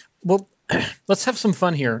 Well, let's have some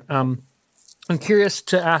fun here. I'm curious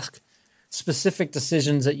to ask specific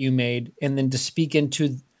decisions that you made and then to speak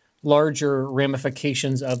into larger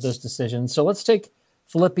ramifications of those decisions. So let's take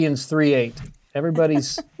Philippians 3:8,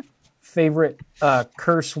 everybody's favorite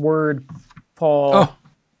curse word, Paul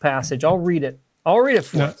passage. I'll read it. For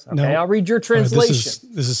us. Okay, I'll read your translation.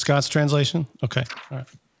 This is Scott's translation? Okay. All right.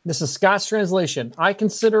 This is Scott's translation. I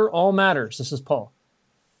consider all matters, this is Paul,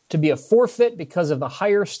 to be a forfeit because of the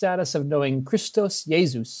higher status of knowing Christos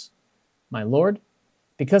Jesus, my Lord,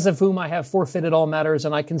 because of whom I have forfeited all matters,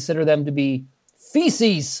 and I consider them to be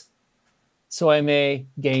feces, so I may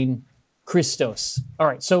gain Christos. All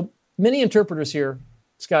right, so many interpreters here,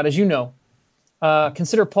 Scott, as you know,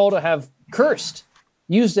 consider Paul to have cursed,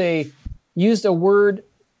 used a word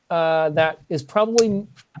that is probably,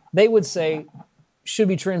 they would say, should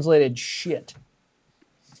be translated shit.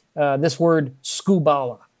 This word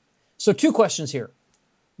skubala. So 2 questions here.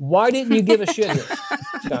 Why didn't you give a shit here,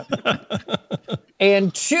 Scott?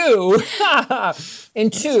 And two,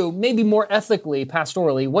 maybe more ethically,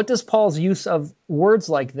 pastorally, what does Paul's use of words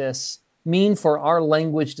like this mean for our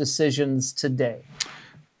language decisions today?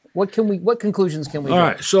 What conclusions can we? All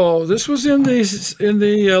right. So this was in the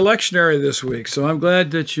lectionary this week. So I'm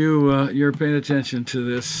glad that you're paying attention to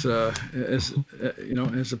this. As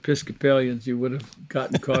Episcopalians, you would have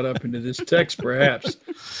gotten caught up into this text, perhaps.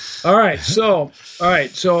 All right. So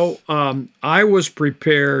I was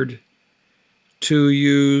prepared to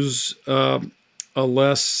use a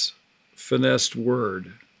less finessed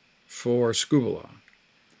word for skubala.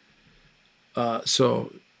 I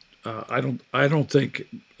don't think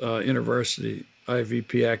University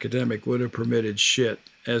IVP Academic would have permitted shit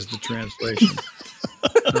as the translation.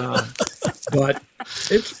 But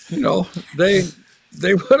it's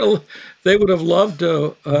they would have loved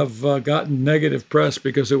to have gotten negative press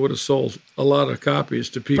because it would have sold a lot of copies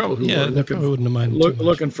to people who were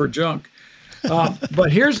looking for junk.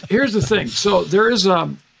 But here's the thing. So there's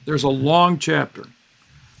a long chapter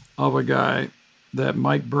of a guy that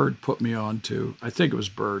Mike Bird put me on to. I think it was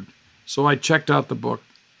Bird. So I checked out the book,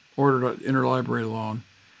 ordered an interlibrary loan,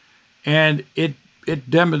 and it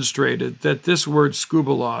demonstrated that this word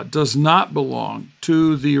skubala does not belong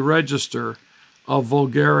to the register of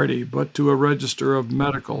vulgarity, but to a register of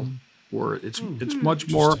medical word. It's much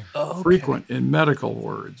more frequent in medical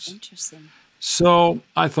words. Interesting. So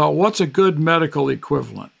I thought, what's a good medical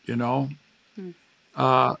equivalent,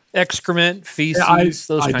 excrement, feces, those kinds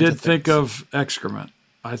of things. I did think of excrement.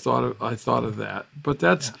 I thought of that. But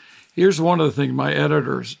here's one of the things my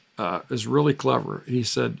editor is really clever. He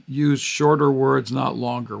said, use shorter words, not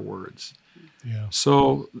longer words. Yeah.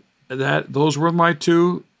 So those were my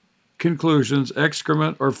 2 conclusions,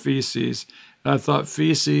 excrement or feces. And I thought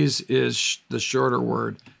feces is the shorter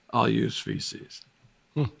word. I'll use feces.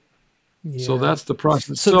 Yeah. So that's the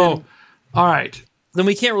process. So all right. Then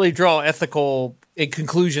we can't really draw ethical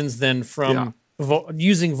conclusions then from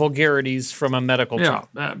using vulgarities from a medical term.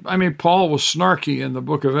 I mean, Paul was snarky in the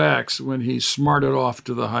book of Acts when he smarted off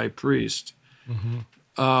to the high priest.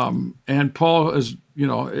 Mm-hmm. And Paul is,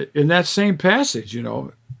 in that same passage,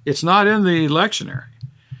 it's not in the lectionary.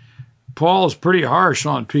 Paul is pretty harsh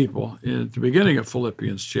on people at the beginning of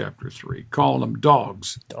Philippians chapter 3, calling them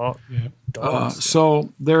dogs. Dogs. So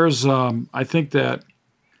there's, I think that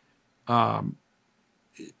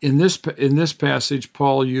in this passage,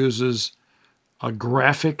 Paul uses a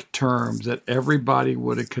graphic term that everybody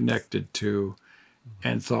would have connected to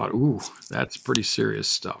and thought, ooh, that's pretty serious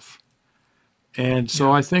stuff. And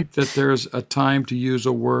so I think that there's a time to use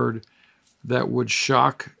a word that would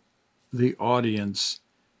shock the audience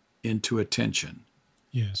into attention.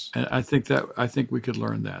 Yes. And I think we could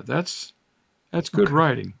learn that. That's good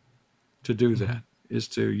writing to do that, is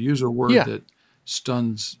to use a word that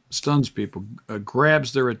stuns people,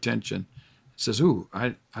 grabs their attention, says, ooh,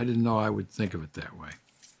 I didn't know I would think of it that way.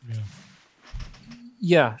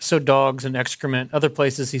 Yeah, so dogs and excrement. Other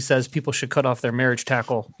places he says people should cut off their marriage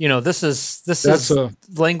tackle. This is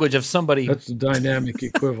language of somebody. That's the dynamic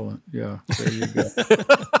equivalent. Yeah, there you go.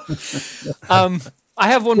 I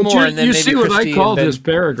have one more, and then you maybe see what Christy I call this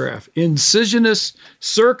paragraph: incisionus,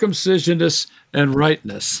 circumcisionus, and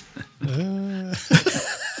rightness.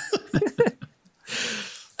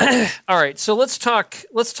 All right, so let's talk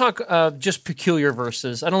just peculiar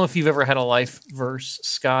verses. I don't know if you've ever had a life verse,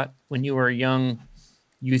 Scott, when you were a young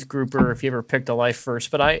youth grouper, if you ever picked a life verse,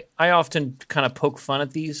 but I often kind of poke fun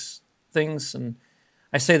at these things, and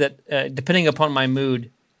I say that depending upon my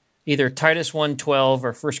mood, either Titus 1:12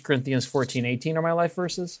 or 1 Corinthians 14:18 are my life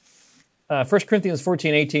verses. 1 Corinthians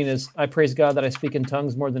 14:18 is, I praise God that I speak in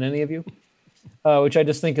tongues more than any of you, which I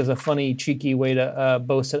just think is a funny, cheeky way to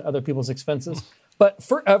boast at other people's expenses. But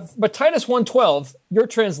Titus 1:12, your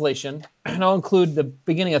translation, and I'll include the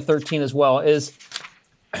beginning of 13 as well, is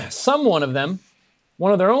one of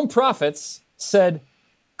their own prophets said,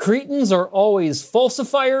 Cretans are always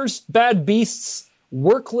falsifiers, bad beasts,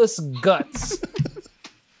 workless guts.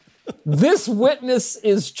 This witness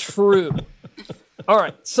is true. All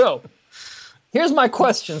right, so here's my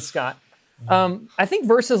question, Scott. I think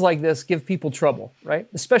verses like this give people trouble, right?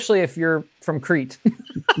 Especially if you're from Crete.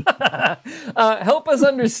 Help us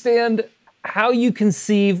understand how you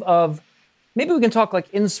conceive of, maybe we can talk like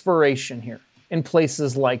inspiration here in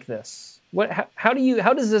places like this. How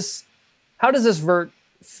does this verse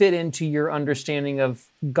fit into your understanding of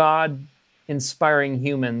God inspiring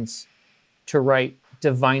humans to write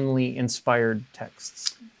divinely inspired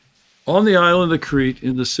texts? On the island of Crete,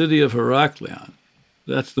 in the city of Heraklion,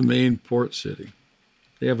 that's the main port city,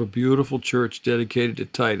 they have a beautiful church dedicated to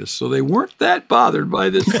Titus. So they weren't that bothered by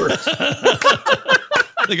this verse.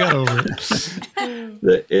 They got over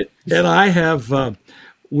it. And I have,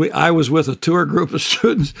 I was with a tour group of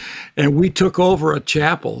students, and we took over a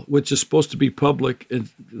chapel, which is supposed to be public, and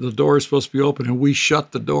the door is supposed to be open, and we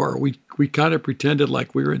shut the door. We kind of pretended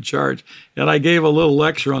like we were in charge, and I gave a little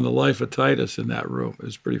lecture on the life of Titus in that room. It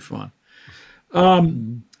was pretty fun.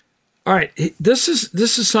 All right, this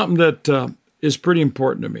is something that is pretty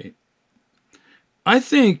important to me. I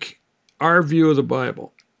think our view of the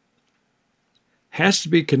Bible has to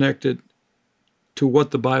be connected to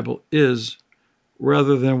what the Bible is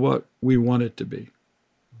rather than what we want it to be.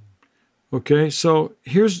 Okay, so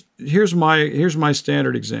here's my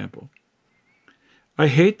standard example. I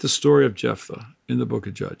hate the story of Jephthah in the book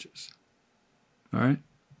of Judges. All right?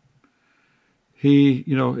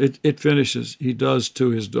 It finishes, he does to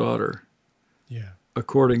his daughter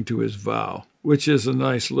according to his vow, which is a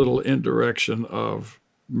nice little indirection of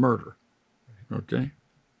murder. Okay?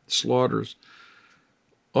 Slaughters,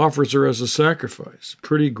 offers her as a sacrifice.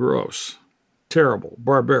 Pretty gross. Terrible,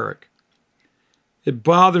 barbaric. It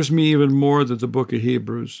bothers me even more that the book of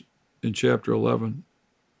Hebrews in chapter 11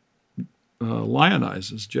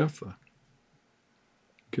 lionizes Jephthah.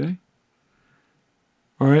 Okay?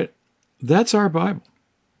 All right? That's our Bible.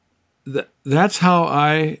 That's how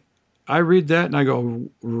I read that and I go,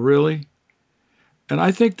 really? And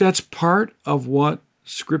I think that's part of what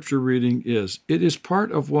scripture reading is. It is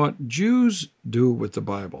part of what Jews do with the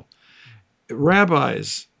Bible.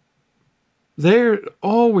 Rabbis, they're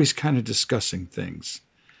always kind of discussing things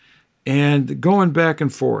and going back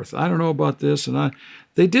and forth. I don't know about this.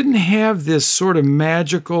 They didn't have this sort of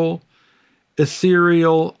magical,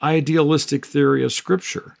 ethereal, idealistic theory of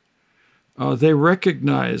scripture. They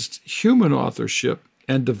recognized human authorship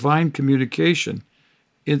and divine communication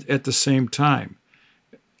at the same time.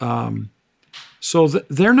 So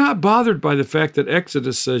they're not bothered by the fact that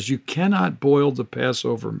Exodus says you cannot boil the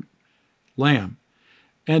Passover lamb.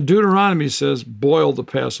 And Deuteronomy says boil the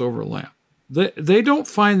Passover lamb. They don't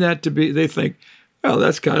find that to be, they think, well,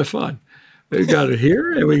 that's kind of fun. We got it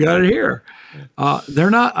here and we got it here. They're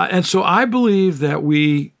not, and so I believe that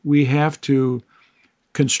we have to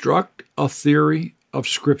construct a theory of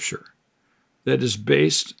Scripture that is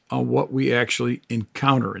based on what we actually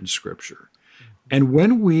encounter in Scripture. And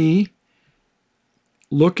when we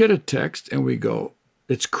look at a text and we go,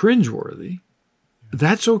 it's cringeworthy,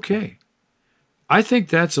 that's okay. I think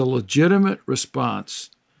that's a legitimate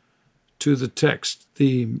response to the text.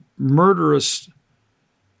 The murderous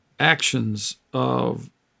actions of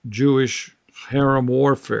Jewish harem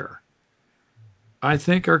warfare, I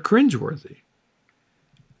think, are cringeworthy.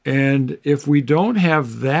 And if we don't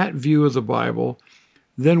have that view of the Bible,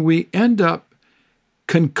 then we end up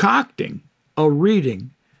concocting a reading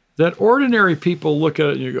that ordinary people look at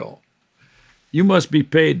it and you go, you must be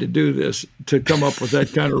paid to do this, to come up with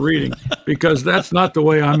that kind of reading, because that's not the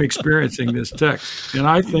way I'm experiencing this text. And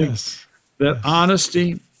I think that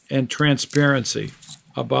honesty and transparency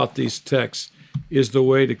about these texts is the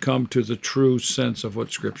way to come to the true sense of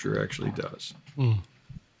what Scripture actually does.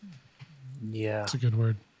 Yeah. That's a good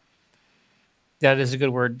word. That is a good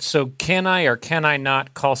word. So can I or can I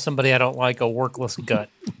not call somebody I don't like a workless gut?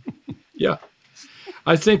 Yeah.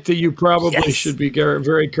 I think that you probably should be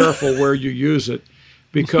very careful where you use it,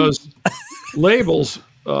 because labels,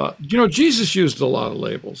 Jesus used a lot of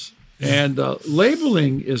labels. And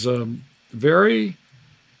labeling is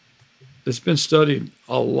it's been studied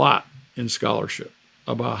a lot in scholarship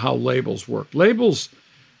about how labels work. Labels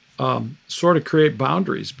sort of create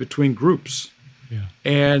boundaries between groups.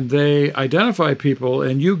 And they identify people,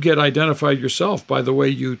 and you get identified yourself by the way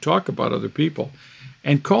you talk about other people.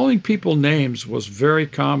 And calling people names was very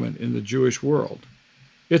common in the Jewish world.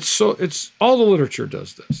 It's all the literature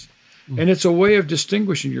does this. And it's a way of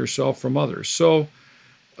distinguishing yourself from others. So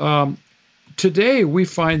today we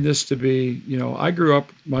find this to be, I grew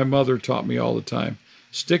up, my mother taught me all the time,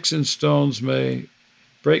 sticks and stones may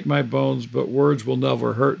break my bones, but words will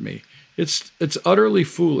never hurt me. It's utterly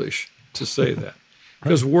foolish to say that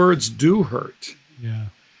because words do hurt. Yeah.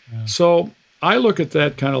 So I look at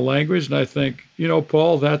that kind of language and I think,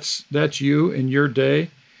 Paul, that's you in your day.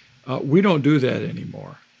 We don't do that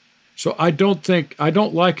anymore. So I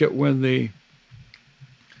don't like it when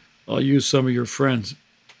I'll use some of your friends,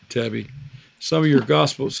 Tabby, some of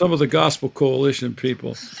the Gospel Coalition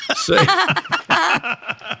people say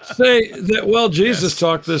that, well, Jesus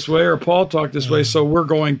talked this way or Paul talked this way, so we're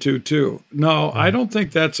going to too. No, I don't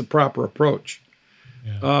think that's a proper approach.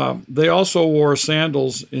 Yeah. They also wore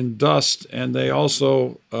sandals in dust, and they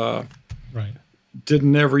also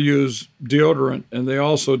didn't ever use deodorant, and they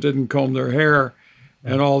also didn't comb their hair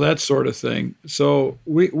and all that sort of thing. So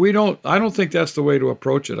I don't think that's the way to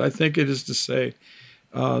approach it. I think it is to say,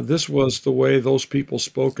 this was the way those people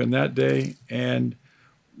spoke in that day, and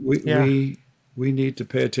we need to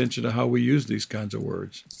pay attention to how we use these kinds of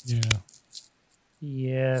words. Yeah.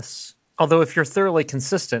 Yes. Although if you're thoroughly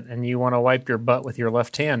consistent and you want to wipe your butt with your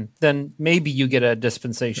left hand, then maybe you get a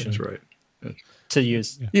dispensation. That's right. To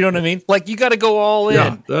use. Yeah. You know what I mean? Like you got to go all in.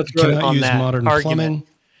 Yeah, that's right. Cannot use modern argument.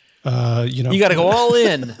 Plumbing. You got to go all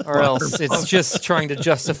in, or else it's just trying to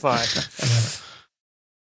justify.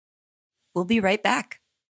 We'll be right back.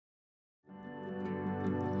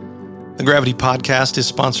 The Gravity Podcast is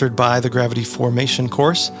sponsored by the Gravity Formation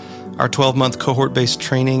course, our 12-month cohort-based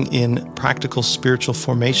training in practical spiritual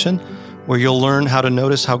formation, where you'll learn how to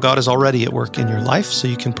notice how God is already at work in your life so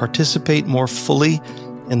you can participate more fully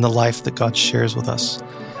in the life that God shares with us.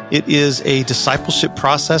 It is a discipleship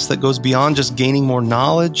process that goes beyond just gaining more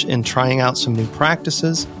knowledge and trying out some new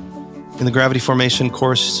practices. In the Gravity Formation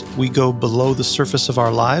course, we go below the surface of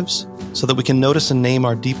our lives so that we can notice and name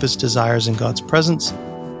our deepest desires in God's presence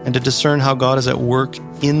and to discern how God is at work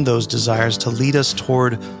in those desires to lead us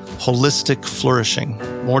toward holistic flourishing,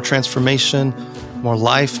 more transformation, more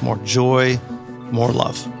life, more joy, more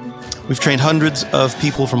love. We've trained hundreds of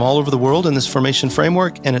people from all over the world in this formation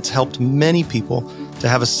framework, and it's helped many people to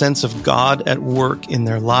have a sense of God at work in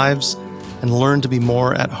their lives and learn to be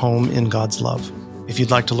more at home in God's love. If you'd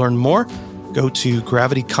like to learn more, go to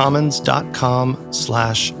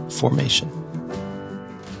gravitycommons.com/formation.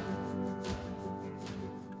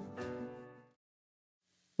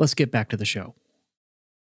 Let's get back to the show.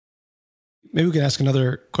 Maybe we can ask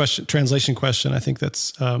another question, translation question. I think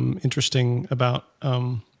that's interesting about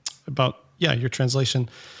your translation.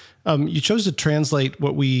 You chose to translate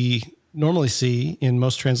what we normally see in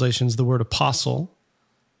most translations, the word apostle.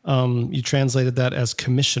 You translated that as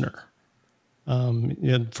commissioner.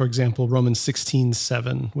 For example, Romans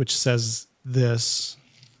 16:7, which says this: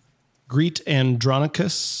 Greet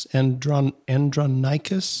Andronicus, I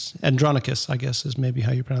guess is maybe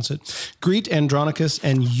how you pronounce it. Greet Andronicus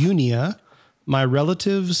and Eunia, my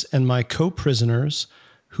relatives and my co-prisoners,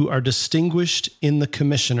 who are distinguished in the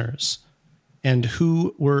commissioners, and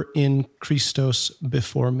who were in Christos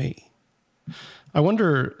before me. I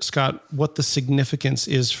wonder, Scott, what the significance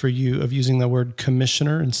is for you of using the word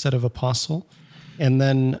commissioner instead of apostle, and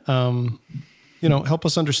then help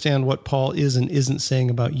us understand what Paul is and isn't saying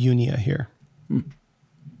about Eunia here.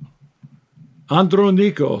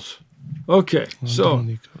 Andronikos. Okay,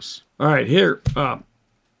 Andronikos. All right, here.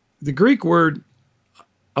 The Greek word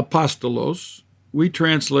apostolos, we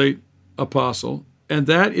translate apostle, and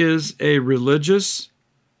that is a religious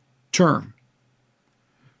term.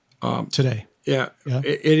 Today. Yeah.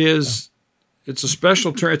 It is. Yeah. It's a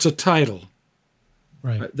special term. It's a title.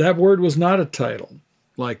 Right. That word was not a title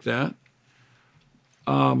like that.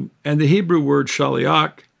 And the Hebrew word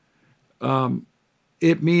shaliach,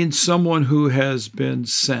 it means someone who has been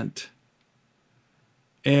sent.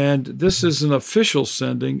 And this is an official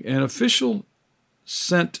sending, and official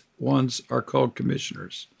sent ones are called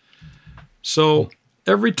commissioners. So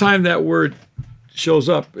every time that word shows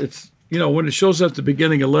up, it's, when it shows up at the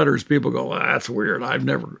beginning of letters, people go, that's weird. I've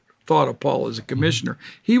never thought of Paul as a commissioner.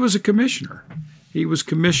 He was a commissioner. He was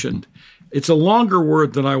commissioned. It's a longer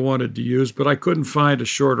word than I wanted to use, but I couldn't find a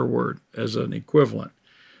shorter word as an equivalent.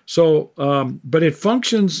 So, but it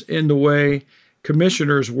functions in the way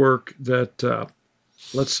commissioners work that,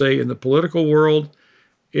 let's say in the political world,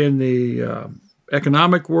 in the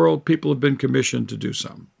economic world, people have been commissioned to do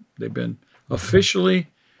something. They've been officially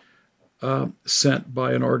sent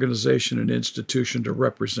by an organization, an institution to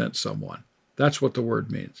represent someone. That's what the word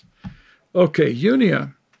means. Okay,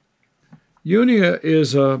 Unia. Unia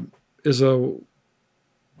is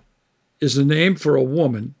a name for a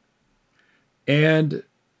woman, and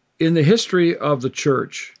in the history of the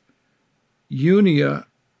church, Unia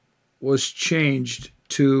was changed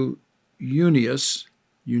to Unias,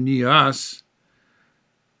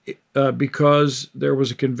 because there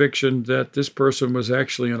was a conviction that this person was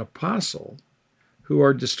actually an apostle, who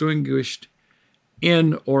are distinguished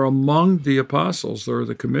in or among the apostles or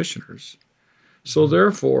the commissioners. So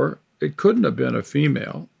therefore, it couldn't have been a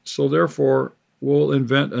female. So therefore, we'll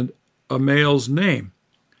invent a male's name.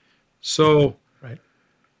 So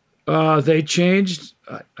they changed,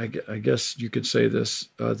 I guess you could say this,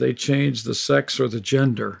 they changed the sex or the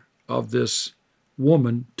gender of this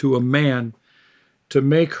woman to a man to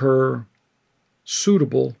make her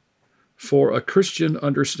suitable for a Christian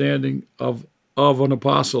understanding of an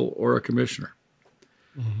apostle or a commissioner.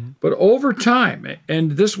 Mm-hmm. But over time,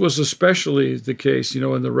 and this was especially the case,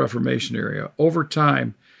 in the Reformation area, over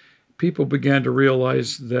time, people began to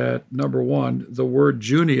realize that, number one, the word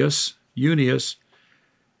Unius,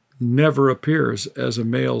 never appears as a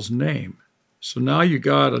male's name. So now you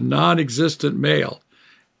got a non-existent male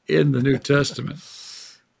in the New Testament.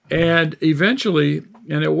 And eventually,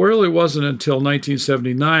 and it really wasn't until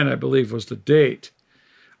 1979, I believe, was the date,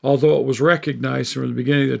 although it was recognized from the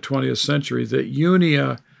beginning of the 20th century that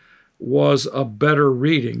Unia was a better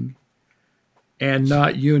reading and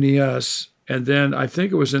not Unius. And then I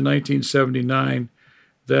think it was in 1979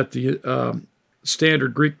 that the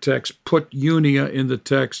standard Greek text put Unia in the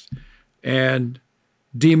text and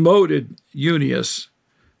demoted Unius.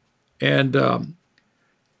 And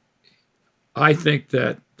I think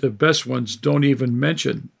that the best ones don't even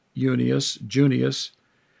mention Junius,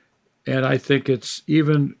 and I think it's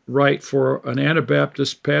even right for an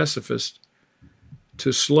Anabaptist pacifist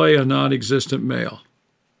to slay a non-existent male.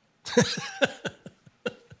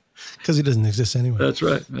 Because he doesn't exist anyway. That's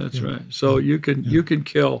right. That's right. So you can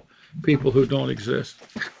kill people who don't exist.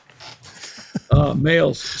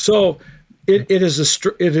 Males. So it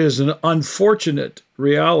is an unfortunate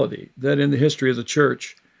reality that in the history of the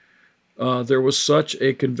church, there was such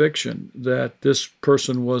a conviction that this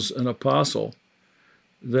person was an apostle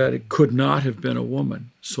that it could not have been a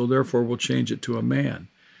woman. So therefore, we'll change it to a man.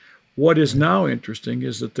 What is now interesting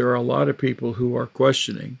is that there are a lot of people who are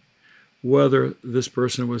questioning whether this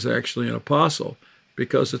person was actually an apostle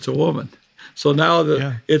because it's a woman. So now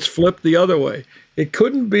it's flipped the other way. It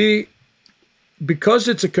couldn't be, because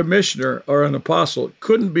it's a commissioner or an apostle, it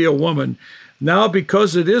couldn't be a woman. Now,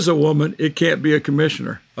 because it is a woman, it can't be a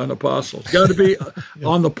commissioner, an apostle. It's got to be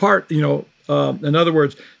on the part, in other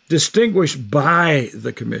words, distinguished by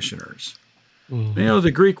the commissioners. Mm-hmm.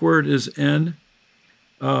 The Greek word is en,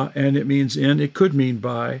 and it means in. It could mean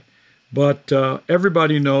by, but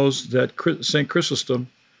everybody knows that St.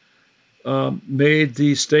 Chrysostom made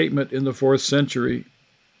the statement in the 4th century,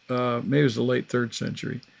 maybe it was the late 3rd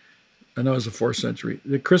century. I know it was the 4th century.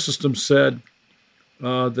 That Chrysostom said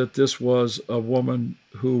that this was a woman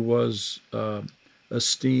who was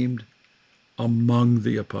esteemed among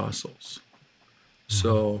the apostles. Mm-hmm.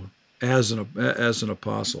 So as an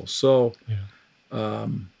apostle. So that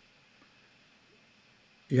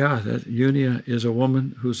Unia is a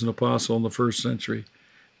woman who's an apostle in the 1st century,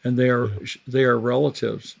 and they are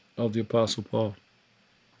relatives of the Apostle Paul.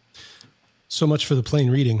 So much for the plain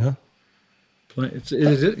reading, huh? It's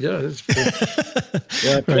plain. There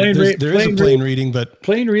is a plain reading, but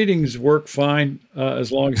plain readings work fine as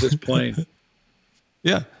long as it's plain.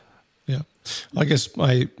 Yeah. I guess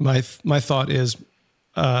my thought is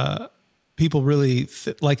people really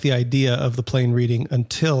like the idea of the plain reading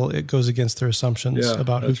until it goes against their assumptions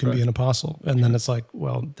about who can be an apostle, and then it's like,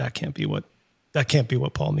 well, that can't be what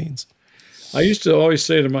Paul means. I used to always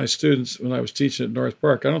say to my students when I was teaching at North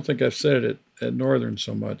Park, I don't think I've said it at Northern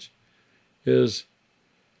so much, is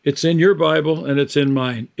it's in your Bible and it's in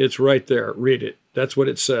mine. It's right there. Read it. That's what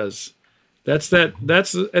it says. That's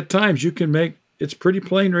at times you can make, it's pretty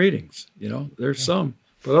plain readings. There's some,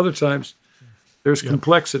 but other times there's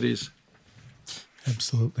complexities.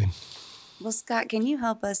 Absolutely. Well, Scott, can you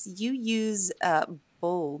help us? You use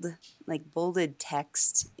bolded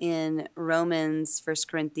text in Romans, 1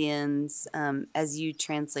 Corinthians, as you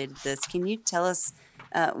translated this. Can you tell us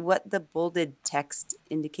what the bolded text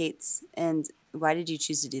indicates, and why did you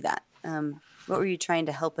choose to do that? What were you trying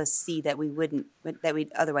to help us see that we'd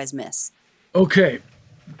otherwise miss? Okay.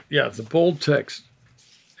 Yeah, the bold text.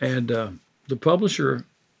 And the publisher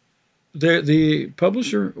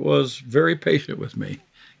was very patient with me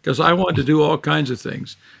because I wanted to do all kinds of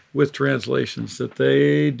things. with translations that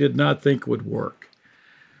they did not think would work.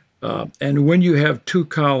 And when you have two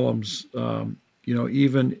columns,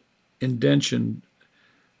 even indentation,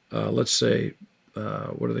 let's say,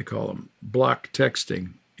 what do they call them? Block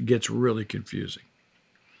texting, it gets really confusing.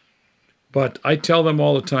 But I tell them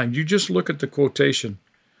all the time, you just look at the quotation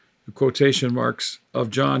marks of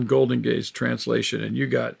John Goldengate's translation, and you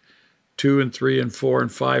got 2 and 3 and 4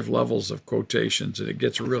 and 5 levels of quotations, and it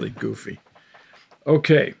gets really goofy.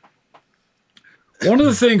 Okay. One of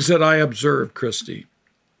the things that I observed, Christy,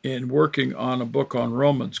 in working on a book on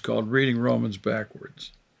Romans called Reading Romans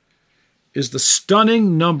Backwards, is the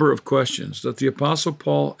stunning number of questions that the Apostle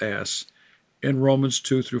Paul asks in Romans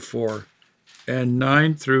 2 through 4 and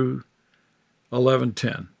 9 through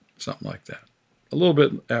 11:10, something like that. A little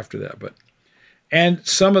bit after that, and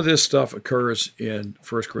some of this stuff occurs in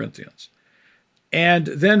 1 Corinthians. And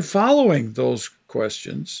then following those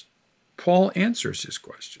questions, Paul answers his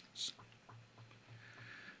questions.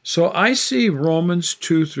 So I see Romans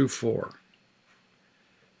 2 through 4.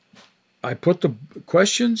 I put the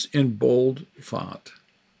questions in bold font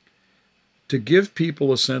to give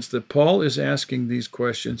people a sense that Paul is asking these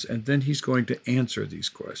questions and then he's going to answer these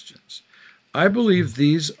questions. I believe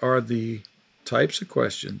these are the types of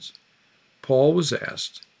questions Paul was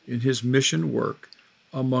asked in his mission work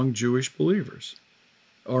among Jewish believers,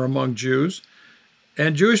 or among Jews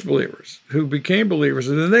and Jewish believers who became believers.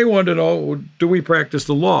 And then they wanted to know, do we practice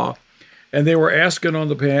the law? And they were asking on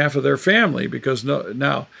the behalf of their family, because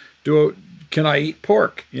can I eat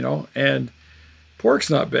pork? And pork's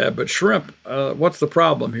not bad, but shrimp, what's the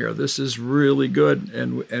problem here? This is really good,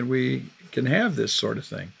 and we can have this sort of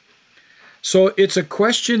thing. So it's a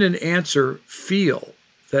question and answer feel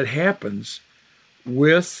that happens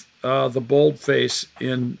with the boldface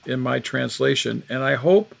in my translation, and I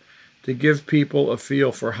hope to give people a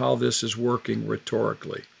feel for how this is working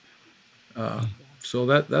rhetorically. So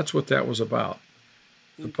that's what that was about.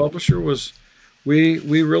 The publisher we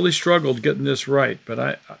really struggled getting this right,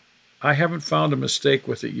 but I haven't found a mistake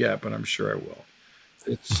with it yet, but I'm sure I will.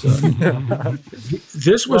 It's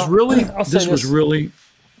this was really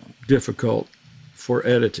difficult for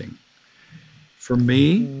editing. For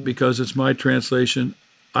me, because it's my translation,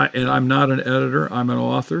 and I'm not an editor, I'm an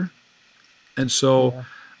author. And so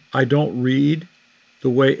I don't read the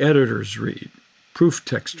way editors read, proof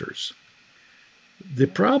texters. The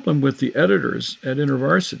problem with the editors at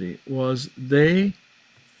InterVarsity was they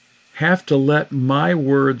have to let my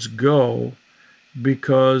words go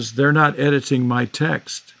because they're not editing my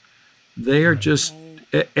text. They are just,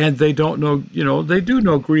 and they don't know, they do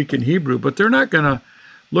know Greek and Hebrew, but they're not going to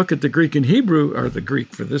look at the Greek and Hebrew, or the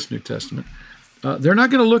Greek for this New Testament. They're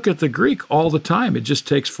not going to look at the Greek all the time. It just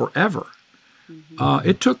takes forever.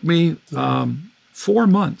 It took me 4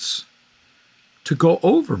 months to go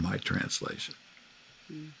over my translation.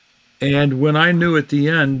 And when I knew at the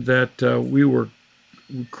end that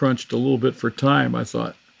we crunched a little bit for time, I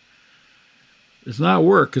thought, it's not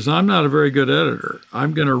work, because I'm not a very good editor.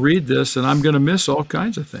 I'm going to read this and I'm going to miss all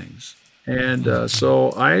kinds of things. And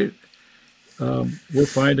so we're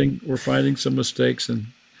finding some mistakes, and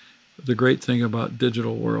the great thing about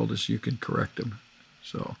digital world is you can correct them.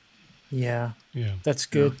 So yeah, that's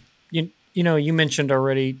good. Yeah. You mentioned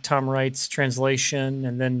already Tom Wright's translation,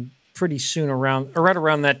 and then pretty soon right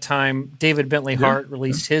around that time, David Bentley Hart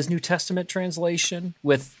released his New Testament translation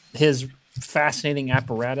with his fascinating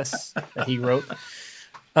apparatus that he wrote.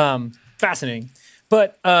 Fascinating.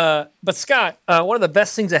 But Scott, one of the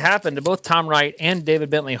best things that happened to both Tom Wright and David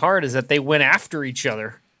Bentley Hart is that they went after each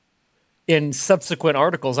other in subsequent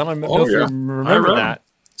articles. I don't know if you remember that.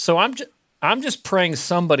 So I'm just praying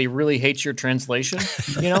somebody really hates your translation,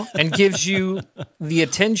 and gives you the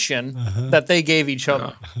attention that they gave each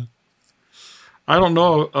other. I don't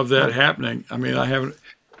know of that happening. I mean, I haven't.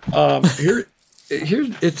 Here,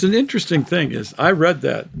 it's an interesting thing. Is I read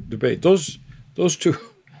that debate. Those two,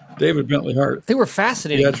 David Bentley Hart. They were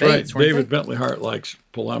fascinating. That's debates, right. David Bentley Hart likes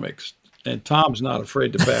polemics, and Tom's not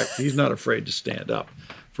afraid to back. He's not afraid to stand up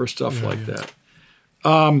for stuff like that.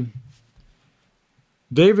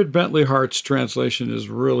 David Bentley Hart's translation is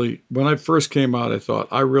really, when I first came out, I thought,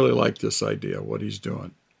 I really like this idea, what he's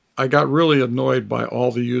doing. I got really annoyed by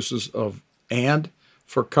all the uses of and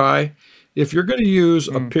for chi. If you're going to use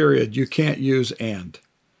a period, you can't use and,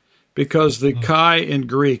 because the chi in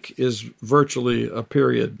Greek is virtually a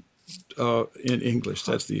period in English.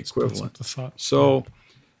 That's the equivalent. So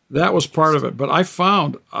that was part of it. But I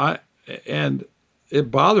found, and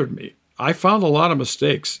it bothered me, I found a lot of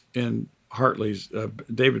mistakes in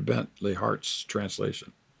David Bentley Hart's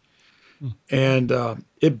translation. And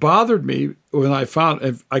it bothered me when I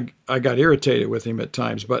found, I got irritated with him at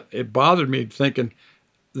times, but it bothered me thinking,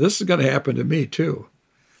 this is going to happen to me too.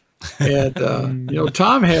 And,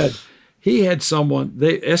 Tom had someone,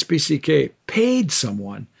 SBCK paid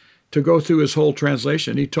someone to go through his whole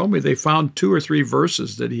translation. He told me they found 2 or 3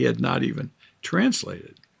 verses that he had not even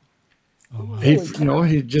translated. Oh, wow.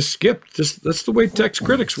 He just skipped. That's the way text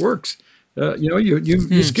critics works.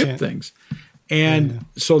 You skip things. And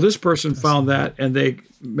so this person found that, and they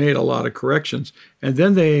made a lot of corrections. And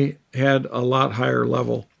then they had a lot higher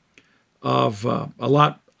level of a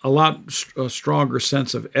lot stronger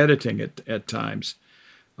sense of editing at times.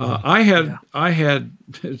 I had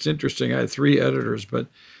it's interesting. I had 3 editors, but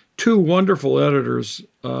 2 wonderful editors,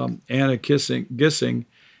 Anna Gissing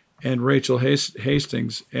and Rachel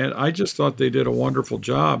Hastings, and I just thought they did a wonderful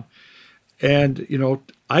job. And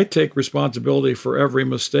I take responsibility for every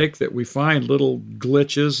mistake that we find, little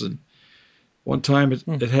glitches. And one time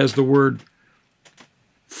it has the word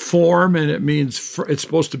form, and it means it's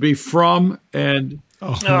supposed to be from, and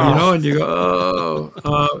and you go,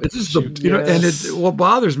 this is and what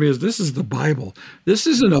bothers me is this is the Bible. This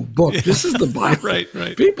isn't a book. Yeah. This is the Bible.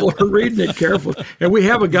 Right. People are reading it carefully. And we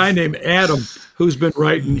have a guy named Adam who's been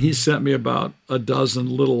writing. He sent me about a dozen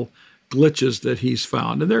little glitches that he's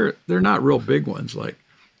found, and they're not real big ones, like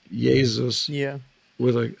Jesus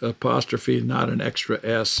with an apostrophe, not an extra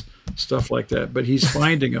S, stuff like that. But he's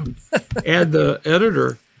finding them. And the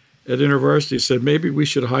editor at InterVarsity said, maybe we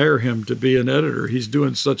should hire him to be an editor. He's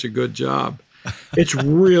doing such a good job. It's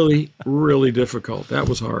really, really difficult. That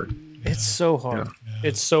was hard. It's so hard. Yeah.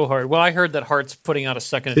 It's so hard. Well, I heard that Hart's putting out a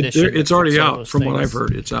second edition. It's already out from what I've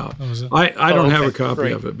heard. It's out. I don't have a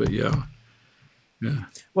copy of it, but yeah.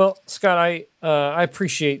 Well, Scott, I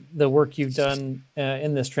appreciate the work you've done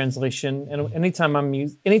in this translation. And anytime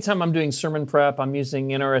I'm doing sermon prep, I'm using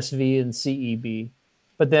NRSV and CEB.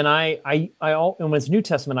 But then and when it's New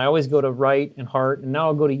Testament, I always go to Wright and Hart, and now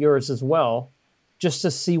I'll go to yours as well, just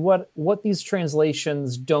to see what these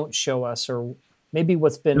translations don't show us, or maybe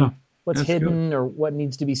what's hidden good. Or what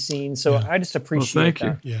needs to be seen. So I just appreciate that.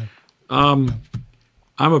 Thank you. Yeah.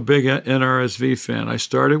 I'm a big NRSV fan. I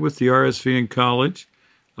started with the RSV in college.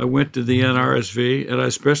 I went to the NRSV, and I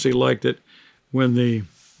especially liked it when the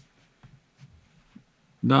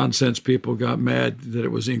nonsense people got mad that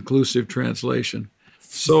it was inclusive translation.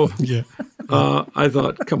 So I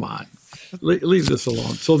thought, come on, leave this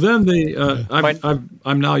alone. So then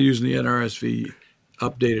I'm now using the NRSV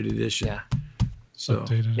updated edition. Yeah. So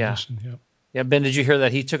updated edition. Yep. Yeah, Ben, did you hear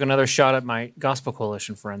that? He took another shot at my Gospel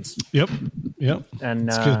Coalition friends. Yep. And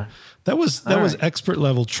that's good. That was expert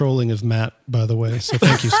level trolling of Matt, by the way. So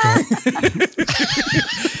thank you, Scott.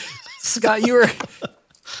 Scott,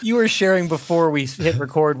 you were sharing before we hit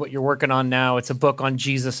record what you're working on now. It's a book on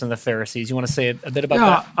Jesus and the Pharisees. You want to say a bit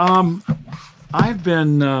about that? I've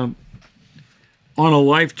been on a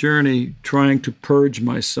life journey trying to purge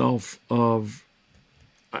myself of.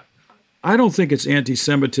 I don't think it's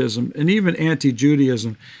anti-Semitism and even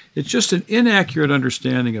anti-Judaism. It's just an inaccurate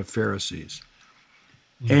understanding of Pharisees.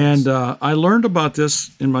 Yes. And I learned about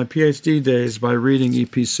this in my PhD days by reading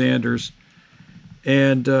E.P. Sanders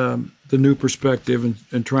and The New Perspective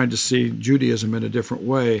and trying to see Judaism in a different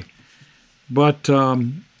way. But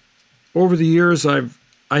over the years,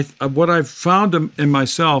 what I've found in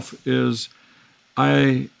myself is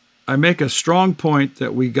I make a strong point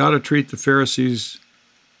that we got to treat the Pharisees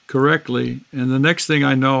correctly, and the next thing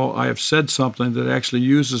I know, I have said something that actually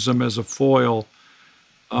uses them as a foil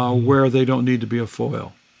where they don't need to be a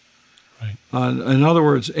foil. Right. In other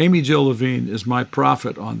words, Amy Jill Levine is my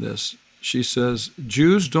prophet on this. She says,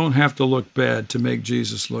 Jews don't have to look bad to make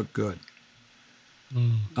Jesus look good.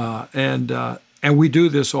 And we do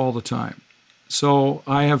this all the time. So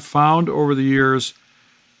I have found over the years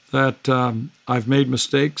that I've made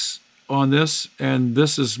mistakes on this, and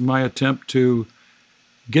this is my attempt to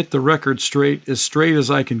get the record straight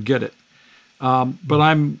as I can get it. But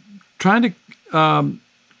I'm trying to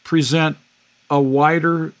present a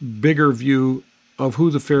wider, bigger view of who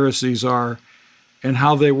the Pharisees are and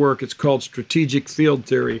how they work. It's called strategic field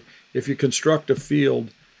theory. If you construct a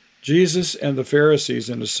field, Jesus and the Pharisees,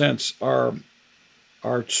 in a sense, are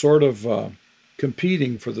sort of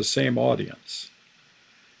competing for the same audience.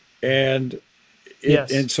 And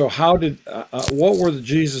so what were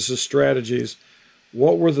Jesus' strategies?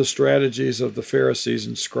 What were the strategies of the Pharisees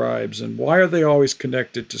and scribes, and why are they always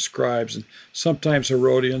connected to scribes and sometimes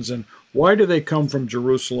Herodians, and why do they come from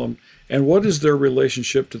Jerusalem, and what is their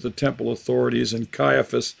relationship to the temple authorities and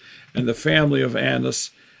Caiaphas and the family of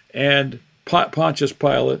Annas and Pontius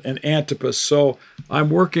Pilate and Antipas? So I'm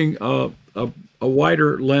working a a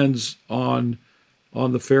wider lens on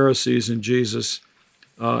the Pharisees and Jesus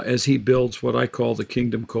as he builds what I call the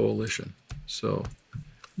Kingdom Coalition. So,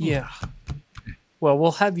 yeah. Well,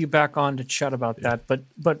 we'll have you back on to chat about that.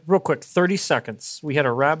 But real quick, 30 seconds. We had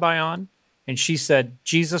a rabbi on, and she said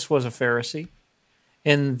Jesus was a Pharisee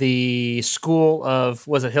in the school of,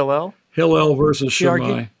 was it Hillel? Hillel versus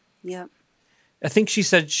Shammai. Yep. I think she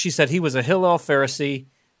said he was a Hillel Pharisee.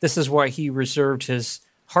 This is why he reserved his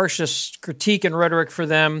harshest critique and rhetoric for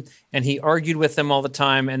them, and he argued with them all the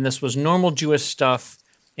time. And this was normal Jewish stuff.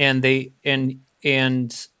 And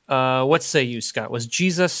what say you, Scott? Was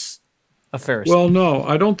Jesus a Pharisee? Well, no,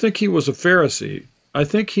 I don't think he was a Pharisee. I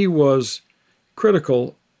think he was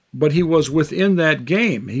critical, but he was within that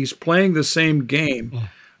game. He's playing the same game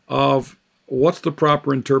of what's the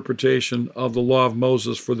proper interpretation of the law of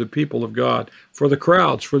Moses for the people of God, for the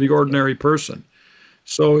crowds, for the ordinary person.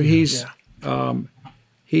 So he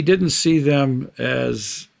didn't see them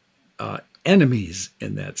as enemies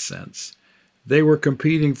in that sense. They were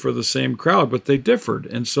competing for the same crowd, but they differed.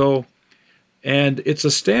 And it's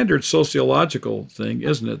a standard sociological thing,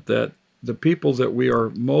 isn't it, that the people that we are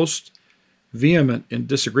most vehement in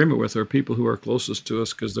disagreement with are people who are closest to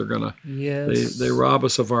us, because they're going to, they rob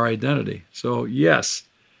us of our identity. So yes,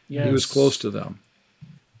 he was close to them.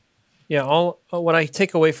 Yeah, what I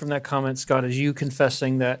take away from that comment, Scott, is you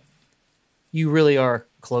confessing that you really are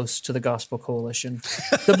close to the Gospel Coalition.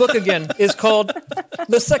 The book, again, is called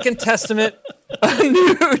The Second Testament, a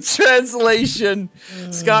New Translation.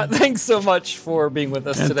 Scott, thanks so much for being with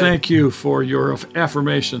us today. And thank you for your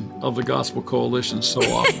affirmation of the Gospel Coalition so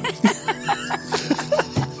often.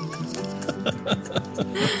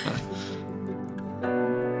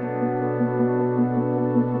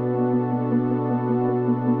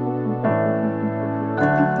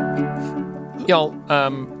 Y'all,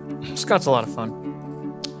 Scott's a lot of fun.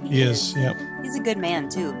 He is, yeah. He's a good man,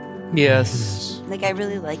 too. Yes. Like, I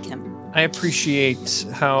really like him. I appreciate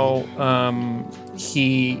how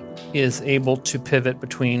he is able to pivot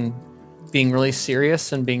between being really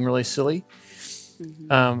serious and being really silly.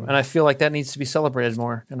 Mm-hmm. And I feel like that needs to be celebrated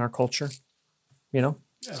more in our culture, you know?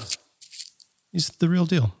 Yeah. He's the real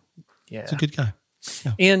deal. Yeah. He's a good guy.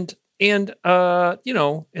 Yeah. And you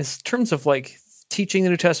know, in terms of like teaching the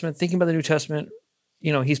New Testament, thinking about the New Testament,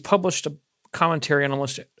 you know, he's published a commentary on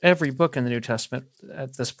almost every book in the New Testament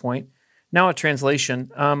at this point, now a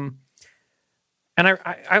translation. And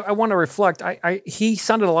I want to reflect, he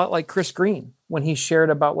sounded a lot like Chris Green when he shared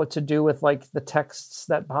about what to do with like the texts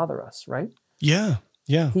that bother us, right? Yeah.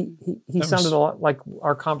 Yeah. He sounded a lot like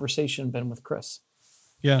our conversation been with Chris.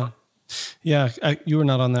 Yeah. Yeah. You were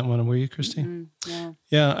not on that one, were you, Christy? Mm-hmm. Yeah.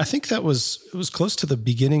 Yeah. I think it was close to the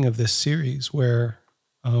beginning of this series where,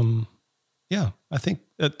 I think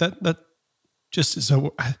that just is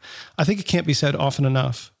I think it can't be said often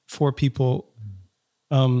enough for people,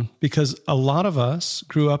 because a lot of us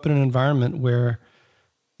grew up in an environment where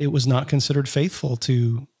it was not considered faithful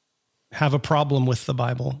to have a problem with the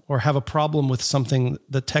Bible or have a problem with something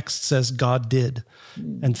the text says God did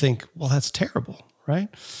and think, well, that's terrible, right?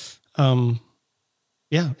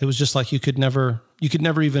 It was just like you could never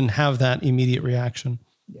even have that immediate reaction.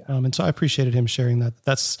 Yeah. And so I appreciated him sharing that.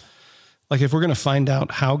 That's like, if we're going to find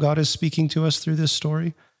out how God is speaking to us through this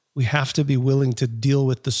story, we have to be willing to deal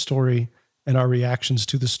with the story and our reactions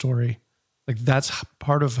to the story. Like, that's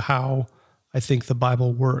part of how I think the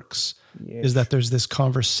Bible works, is that there's this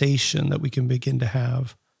conversation that we can begin to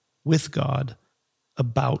have with God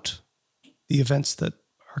about the events that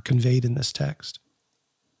are conveyed in this text.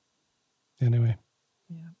 Anyway.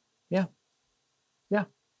 Yeah.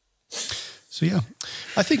 So yeah,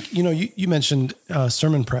 I think, you mentioned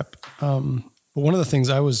sermon prep. But one of the things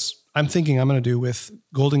I'm thinking I'm going to do with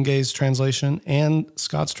Golden Gaze translation and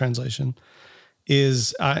Scott's translation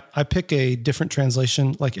is I pick a different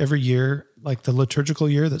translation like every year, like the liturgical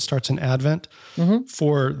year that starts in Advent,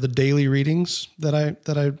 for the daily readings that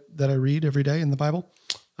I read every day in the Bible.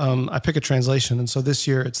 I pick a translation. And so this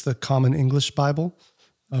year it's the Common English Bible,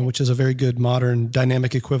 which is a very good modern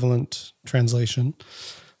dynamic equivalent translation.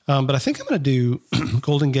 But I think I'm going to do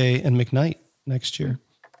Golden Gay and McKnight next year.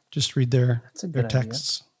 Just read their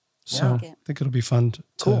texts. So I think it'll be fun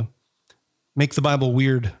to make the Bible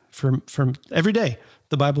weird from every day.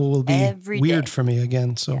 The Bible will be weird for me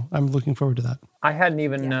again. So I'm looking forward to that. I hadn't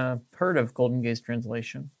even heard of Golden Gay's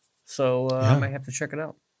translation. So I might have to check it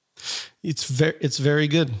out. It's very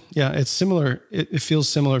good. Yeah, it's similar. It feels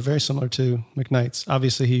similar, very similar to McKnight's.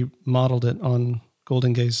 Obviously, he modeled it on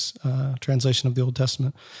Golden Gay's translation of the Old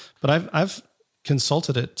Testament. But I've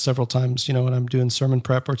consulted it several times, when I'm doing sermon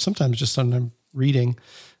prep, or sometimes just when I'm reading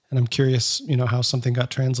and I'm curious, how something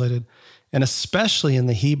got translated. And especially in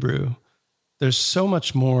the Hebrew, there's so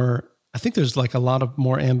much more, I think there's like a lot of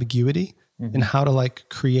more ambiguity in how to like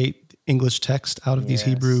create English text out of these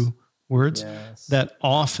Hebrew words that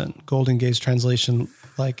often Golden Gaze translation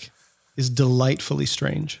like is delightfully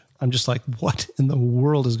strange. I'm just like, what in the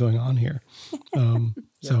world is going on here?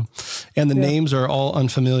 So, and the names are all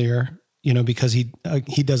unfamiliar, you know, because he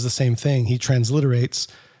does the same thing. He transliterates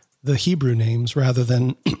the Hebrew names rather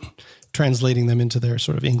than translating them into their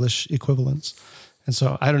sort of English equivalents. And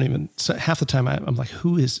so I don't even, so half the time I'm like,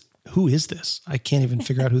 who is this? I can't even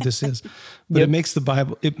figure out who this is. But it makes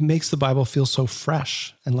the Bible feel so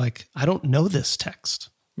fresh and like, I don't know this text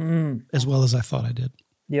as well as I thought I did.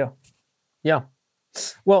 Yeah. Yeah.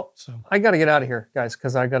 Well, I got to get out of here, guys,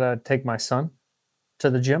 because I got to take my son to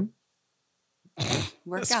the gym.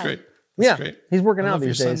 That's great. That's great. He's working out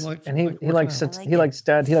these days, and he likes dad. He likes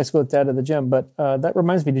to go with dad to the gym. But that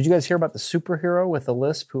reminds me, did you guys hear about the superhero with a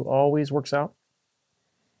lisp who always works out?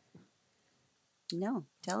 No,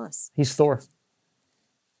 tell us. He's Thor.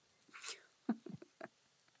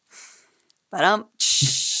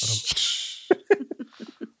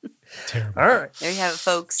 Terrible. All right. There you have it,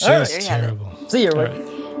 folks. Just there you terrible. Have it. See you, Rick.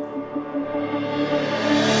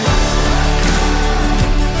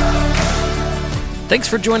 Thanks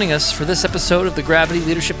for joining us for this episode of the Gravity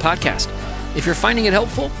Leadership Podcast. If you're finding it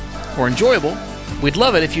helpful or enjoyable, we'd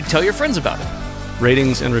love it if you'd tell your friends about it.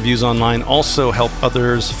 Ratings and reviews online also help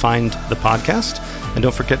others find the podcast. And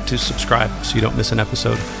don't forget to subscribe so you don't miss an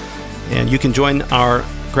episode. And you can join our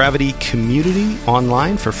Gravity community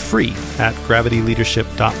online for free at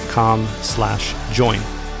gravityleadership.com/join.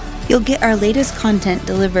 You'll get our latest content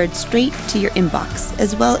delivered straight to your inbox,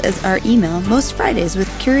 as well as our email most Fridays with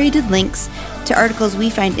curated links to articles we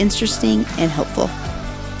find interesting and helpful.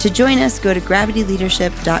 To join us, go to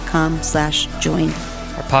gravityleadership.com/join.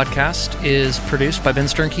 Our podcast is produced by Ben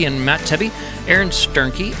Sternke and Matt Tebbe. Aaron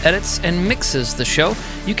Sternke edits and mixes the show.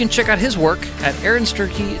 You can check out his work at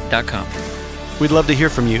aaronsternke.com. We'd love to hear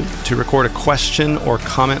from you. To record a question or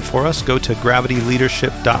comment for us, go to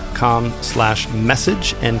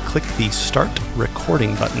gravityleadership.com/message and click the Start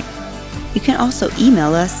Recording button. You can also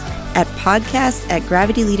email us at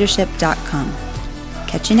podcast@gravityleadership.com.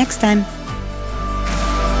 Catch you next time.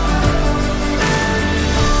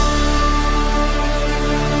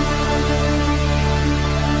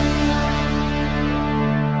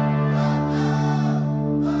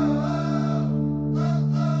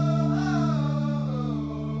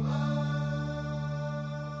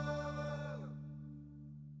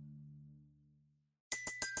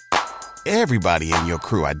 Everybody in your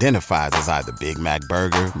crew identifies as either Big Mac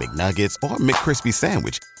Burger, McNuggets, or McCrispy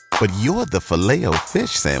Sandwich. But you're the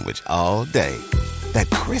Filet-O-Fish Sandwich all day. That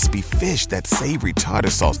crispy fish, that savory tartar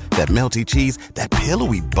sauce, that melty cheese, that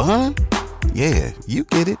pillowy bun. Yeah, you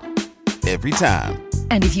get it. Every time.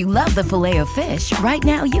 And if you love the Filet-O-Fish, right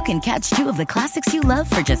now you can catch two of the classics you love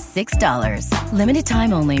for just $6. Limited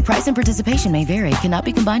time only. Price and participation may vary. Cannot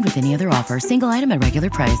be combined with any other offer. Single item at regular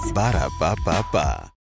price. Ba-da-ba-ba-ba.